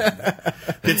can.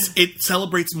 It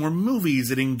celebrates more movies.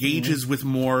 It engages with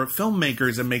more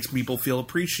filmmakers and makes people feel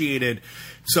appreciated.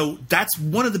 So that's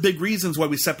one of the big reasons why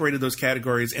we separated those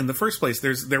categories in the first place.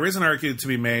 There is an argument to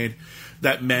be made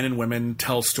that men and women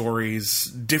tell stories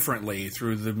differently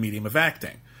through the medium of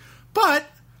acting. But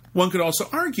one could also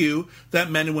argue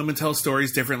that men and women tell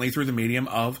stories differently through the medium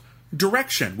of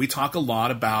direction. We talk a lot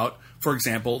about, for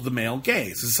example, the male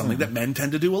gaze. This is something that men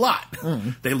tend to do a lot.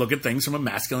 They look at things from a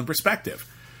masculine perspective.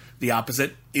 The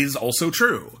opposite is also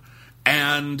true.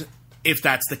 And if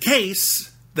that's the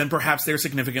case, then perhaps they're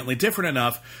significantly different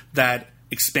enough that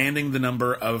expanding the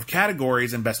number of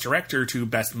categories in Best Director to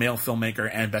Best Male Filmmaker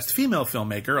and Best Female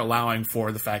Filmmaker, allowing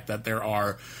for the fact that there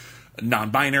are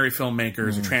non-binary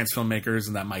filmmakers or trans filmmakers,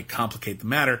 and that might complicate the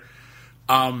matter,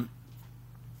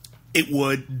 it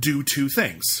would do two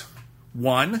things.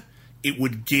 One, it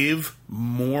would give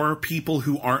more people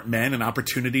who aren't men an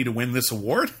opportunity to win this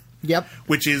award. Yep.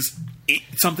 Which is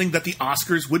something that the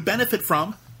Oscars would benefit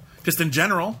from, just in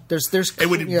general. It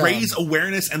would raise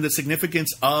awareness and the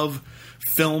significance of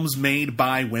films made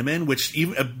by women, which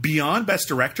even beyond Best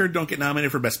Director don't get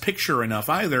nominated for Best Picture enough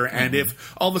either. And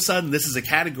if all of a sudden this is a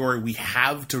category we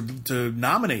have to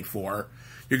nominate for,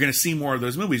 you're going to see more of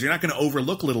those movies. You're not going to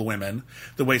overlook Little Women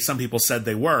the way some people said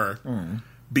they were.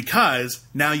 Because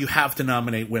now you have to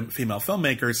nominate female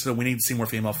filmmakers, so we need to see more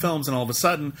female films, and all of a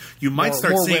sudden you might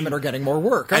start seeing more women are getting more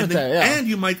work, aren't they?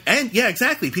 Yeah.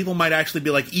 Exactly. People might actually be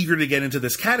like eager to get into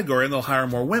this category, and they'll hire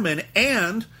more women.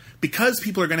 And because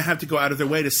people are going to have to go out of their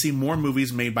way to see more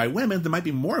movies made by women, there might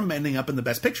be more men ending up in the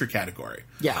Best Picture category.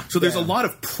 Yeah. So there's a lot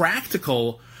of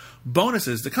practical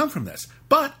bonuses to come from this.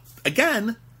 But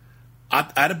again,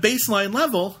 at a baseline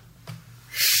level,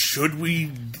 should we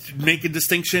make a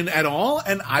distinction at all?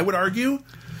 And I would argue,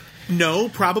 no,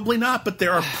 probably not. But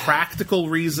there are practical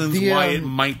reasons why it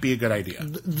might be a good idea.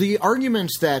 The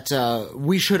argument that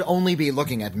we should only be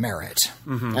looking at merit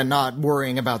and not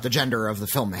worrying about the gender of the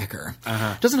filmmaker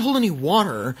doesn't hold any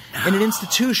water in an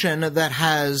institution that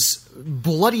has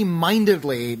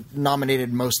bloody-mindedly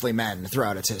nominated mostly men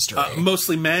throughout its history.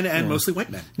 Mostly men and mostly white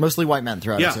men. Mostly white men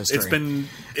throughout its history.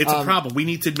 It's a problem. We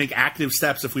need to make active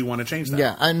steps if we want to change that.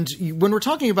 Yeah, and when we're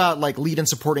talking about like lead and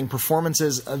supporting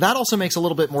performances, that also makes a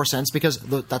little bit more sense because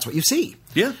that's what you see.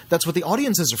 Yeah. That's what the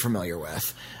audiences are familiar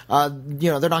with.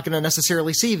 They're not going to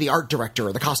necessarily see the art director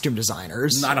or the costume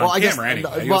designers. Not on camera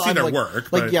anyway. You'll see their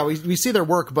work. We see their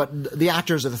work, but the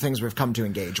actors are the things we've come to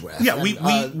engage with. Yeah,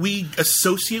 we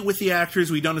associate with the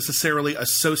actors. We don't necessarily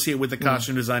associate with the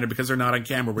costume designer because they're not on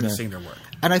camera. We're just seeing their work.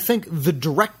 And I think the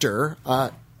director,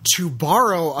 to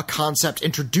borrow a concept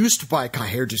introduced by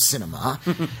Cahiers du Cinema,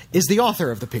 is the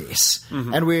author of the piece.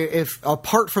 Mm-hmm. And if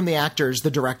apart from the actors,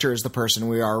 the director is the person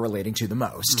we are relating to the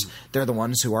most. Mm-hmm. They're the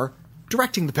ones who are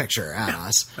directing the picture at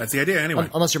us. That's the idea, anyway.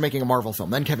 Unless you're making a Marvel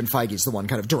film, then Kevin Feige's the one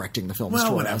kind of directing the films.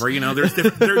 Well, whatever.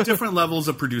 There are different levels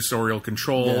of producerial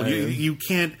control. You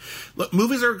can't. Look,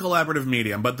 movies are a collaborative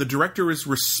medium, but the director is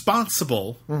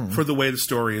responsible for the way the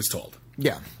story is told.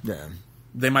 Yeah.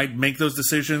 They might make those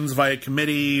decisions via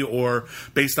committee or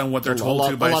based on what they're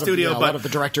told to by a studio. But a lot of the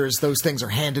directors, those things are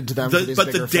handed to them. But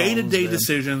the day-to-day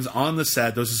decisions on the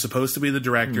set, those are supposed to be the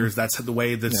directors. That's the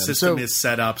way the system is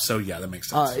set up. So, that makes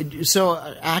sense.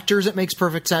 Actors, it makes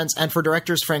perfect sense. And for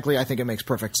directors, frankly, I think it makes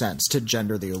perfect sense to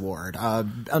gender the award.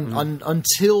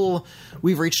 Until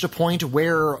we've reached a point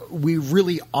where we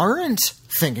really aren't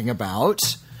thinking about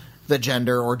the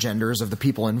gender or genders of the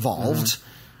people involved.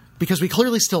 Because we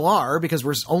clearly still are, because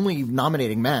we're only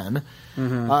nominating men.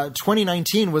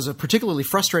 2019 was a particularly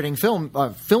frustrating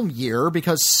film year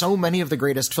because so many of the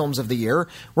greatest films of the year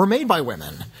were made by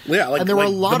women. Yeah, and there were a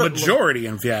lot the majority,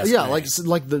 in fact. Yeah,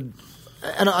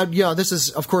 this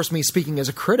is, of course, me speaking as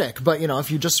a critic, but,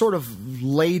 if you just sort of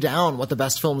lay down what the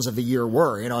best films of the year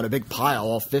were, in a big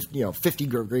pile of 50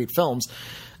 great films,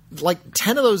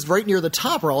 10 of those right near the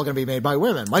top are all going to be made by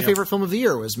women. My favorite film of the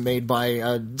year was made by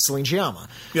Celine Sciamma.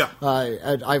 Yeah.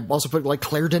 I also put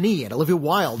Claire Denis and Olivia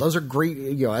Wilde. Those are great,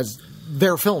 as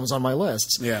their films on my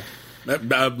lists. Yeah.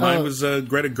 Mine was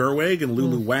Greta Gerwig and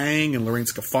Lulu Wang and Lorraine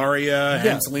Scafaria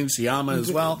and Celine Sciamma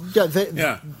as well.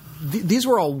 These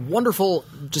were all wonderful,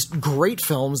 just great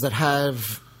films that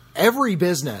have every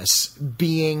business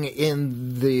being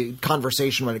in the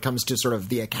conversation when it comes to sort of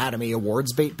the Academy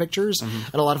Awards bait pictures,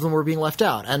 and a lot of them were being left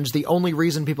out. And the only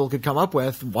reason people could come up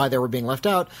with why they were being left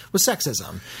out was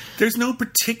sexism. There's no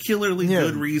particularly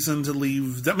good reason to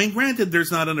leave. I mean, granted,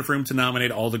 there's not enough room to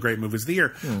nominate all the great movies of the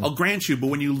year. I'll grant you, but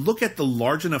when you look at the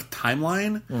large enough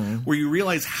timeline where you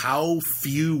realize how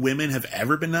few women have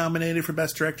ever been nominated for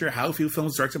Best Director, how few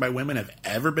films directed by women have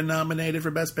ever been nominated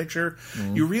for Best Picture,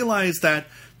 you realize that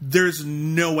there's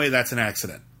no way that's an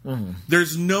accident.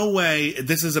 There's no way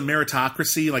this is a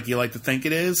meritocracy like you like to think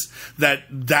it is,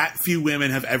 that few women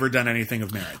have ever done anything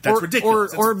of merit. That's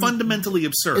ridiculous. It's fundamentally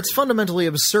absurd. It's fundamentally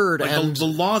absurd. And the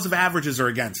laws of averages are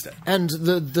against it. And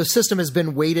the system has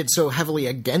been weighted so heavily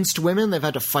against women. They've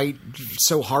had to fight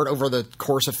so hard over the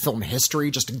course of film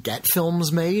history just to get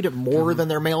films made more than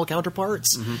their male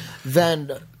counterparts.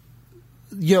 Then...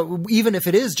 even if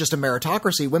it is just a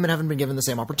meritocracy, women haven't been given the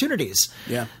same opportunities.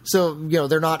 Yeah. So,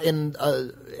 they're not in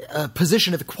a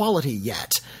position of equality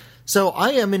yet. So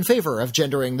I am in favor of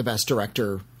gendering the Best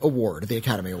Director award, the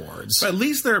Academy Awards. But at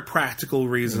least there are practical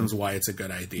reasons why it's a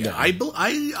good idea. Yeah.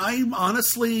 I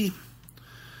honestly...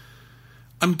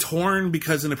 I'm torn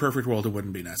because in a perfect world it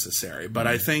wouldn't be necessary. But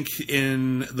I think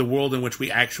in the world in which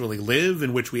we actually live,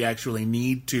 in which we actually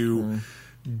need to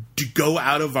go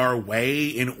out of our way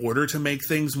in order to make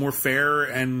things more fair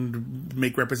and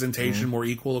make representation more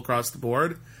equal across the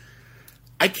board,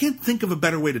 I can't think of a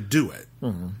better way to do it.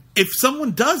 If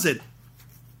someone does it,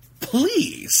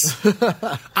 please.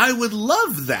 I would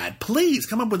love that. Please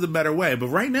come up with a better way. But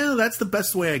right now, that's the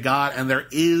best way I got, and there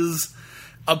is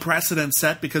a precedent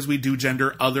set because we do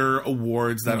gender other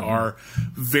awards that are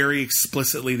very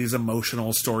explicitly these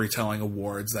emotional storytelling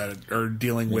awards that are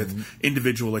dealing with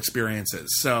individual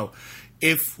experiences. So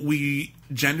if we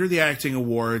gender the acting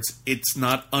awards, it's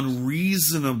not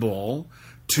unreasonable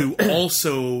to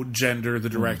also gender the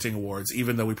directing awards,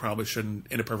 even though we probably shouldn't,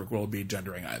 in a perfect world, be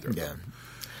gendering either of them.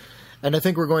 And I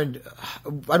think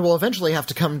we'll eventually have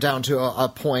to come down to a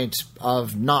point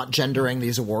of not gendering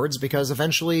these awards, because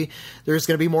eventually there's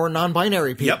going to be more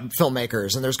non-binary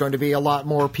filmmakers, and there's going to be a lot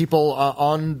more people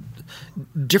on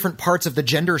different parts of the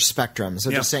gender spectrum.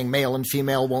 So just saying male and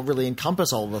female won't really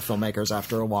encompass all of the filmmakers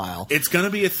after a while. It's going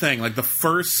to be a thing. Like the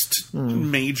first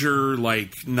major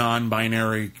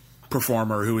non-binary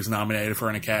performer who is nominated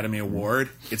for an Academy Award,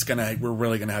 we're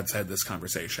really going to have this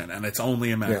conversation, and it's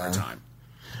only a matter of time.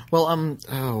 Well,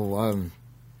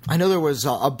 I know there was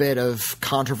a bit of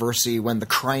controversy when The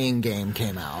Crying Game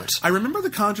came out. I remember the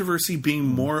controversy being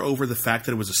more over the fact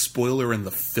that it was a spoiler in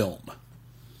the film.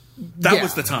 That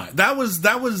was the time. That was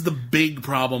the big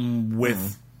problem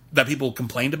with that people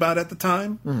complained about at the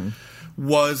time,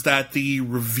 was that the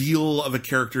reveal of a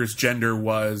character's gender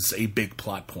was a big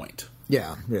plot point.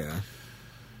 Yeah.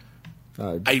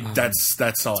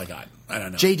 That's all I got. I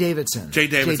don't know. Jay Davidson.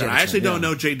 I actually don't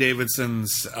know Jay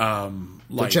Davidson's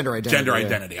gender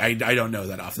identity. I don't know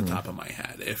that off the top of my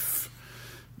head. If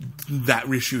that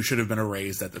issue should have been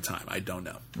erased at the time, I don't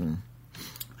know.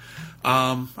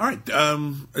 All right.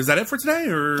 Is that it for today?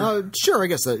 Or sure. I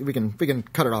guess that we can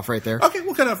cut it off right there. Okay,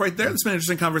 we'll cut it off right there. It's been an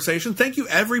interesting conversation. Thank you,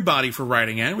 everybody, for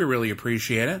writing in. We really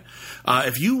appreciate it.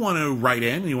 If you want to write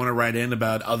in,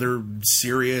 about other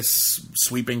serious,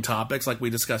 sweeping topics like we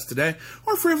discussed today,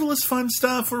 or frivolous, fun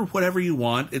stuff, or whatever you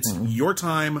want, it's your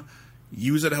time.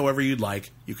 Use it however you'd like.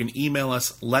 You can email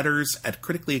us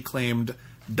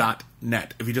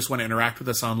letters@criticallyacclaimed.net. If you just want to interact with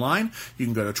us online, you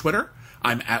can go to Twitter.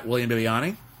 I'm at William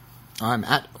Bibiani. I'm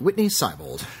at Whitney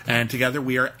Seibold. And together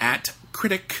we are at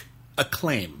Critic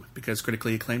Acclaim, because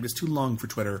Critically Acclaimed is too long for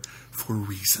Twitter for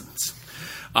reasons.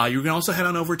 You can also head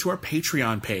on over to our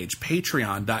Patreon page,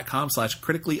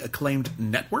 patreon.com/Critically Acclaimed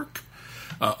Network.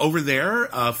 Over there,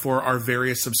 for our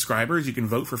various subscribers, you can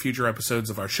vote for future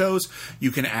episodes of our shows. You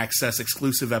can access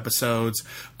exclusive episodes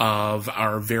of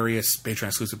our various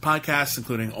Patreon-exclusive podcasts,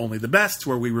 including Only the Best,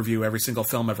 where we review every single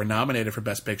film ever nominated for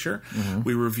Best Picture.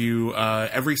 We review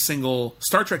every single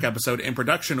Star Trek episode in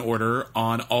production order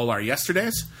on all our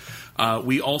yesterdays.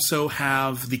 We also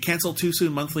have the Cancel Too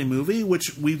Soon monthly movie,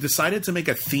 which we've decided to make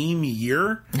a theme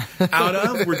year out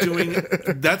of.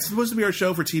 That's supposed to be our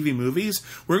show for TV movies.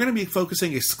 We're going to be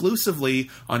focusing exclusively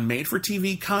on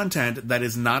made-for-TV content that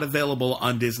is not available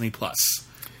on Disney+.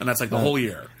 And that's like the whole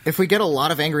year. If we get a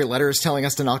lot of angry letters telling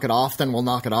us to knock it off, then we'll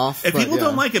knock it off. If people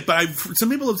don't like it, but some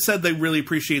people have said they really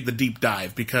appreciate the deep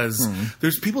dive, because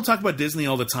there's people talk about Disney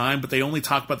all the time, but they only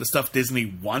talk about the stuff Disney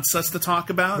wants us to talk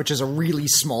about. Which is a really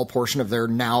small portion of their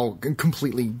now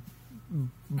completely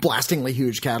blastingly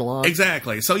huge catalog.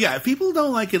 Exactly. So yeah, if people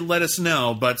don't like it, let us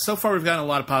know. But so far we've gotten a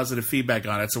lot of positive feedback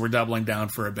on it, so we're doubling down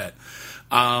for a bit.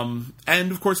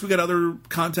 And of course we got other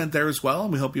content there as well,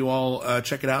 and we hope you all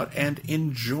check it out and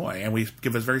enjoy. And we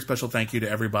give a very special thank you to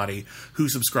everybody who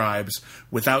subscribes.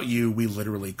 Without you, we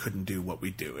literally couldn't do what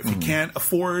we do. If you can't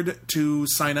afford to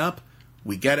sign up,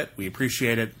 we get it. We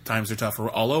appreciate it. Times are tough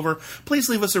all over. Please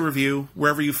leave us a review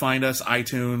wherever you find us,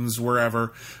 iTunes,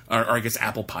 wherever, or I guess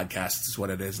Apple Podcasts is what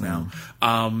it is now.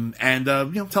 And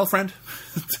tell a friend,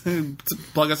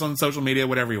 plug us on social media,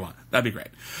 whatever you want. That'd be great.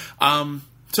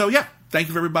 So yeah, thank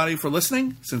you everybody for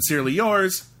listening. Sincerely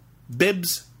yours,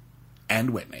 Bibbs and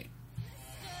Whitney.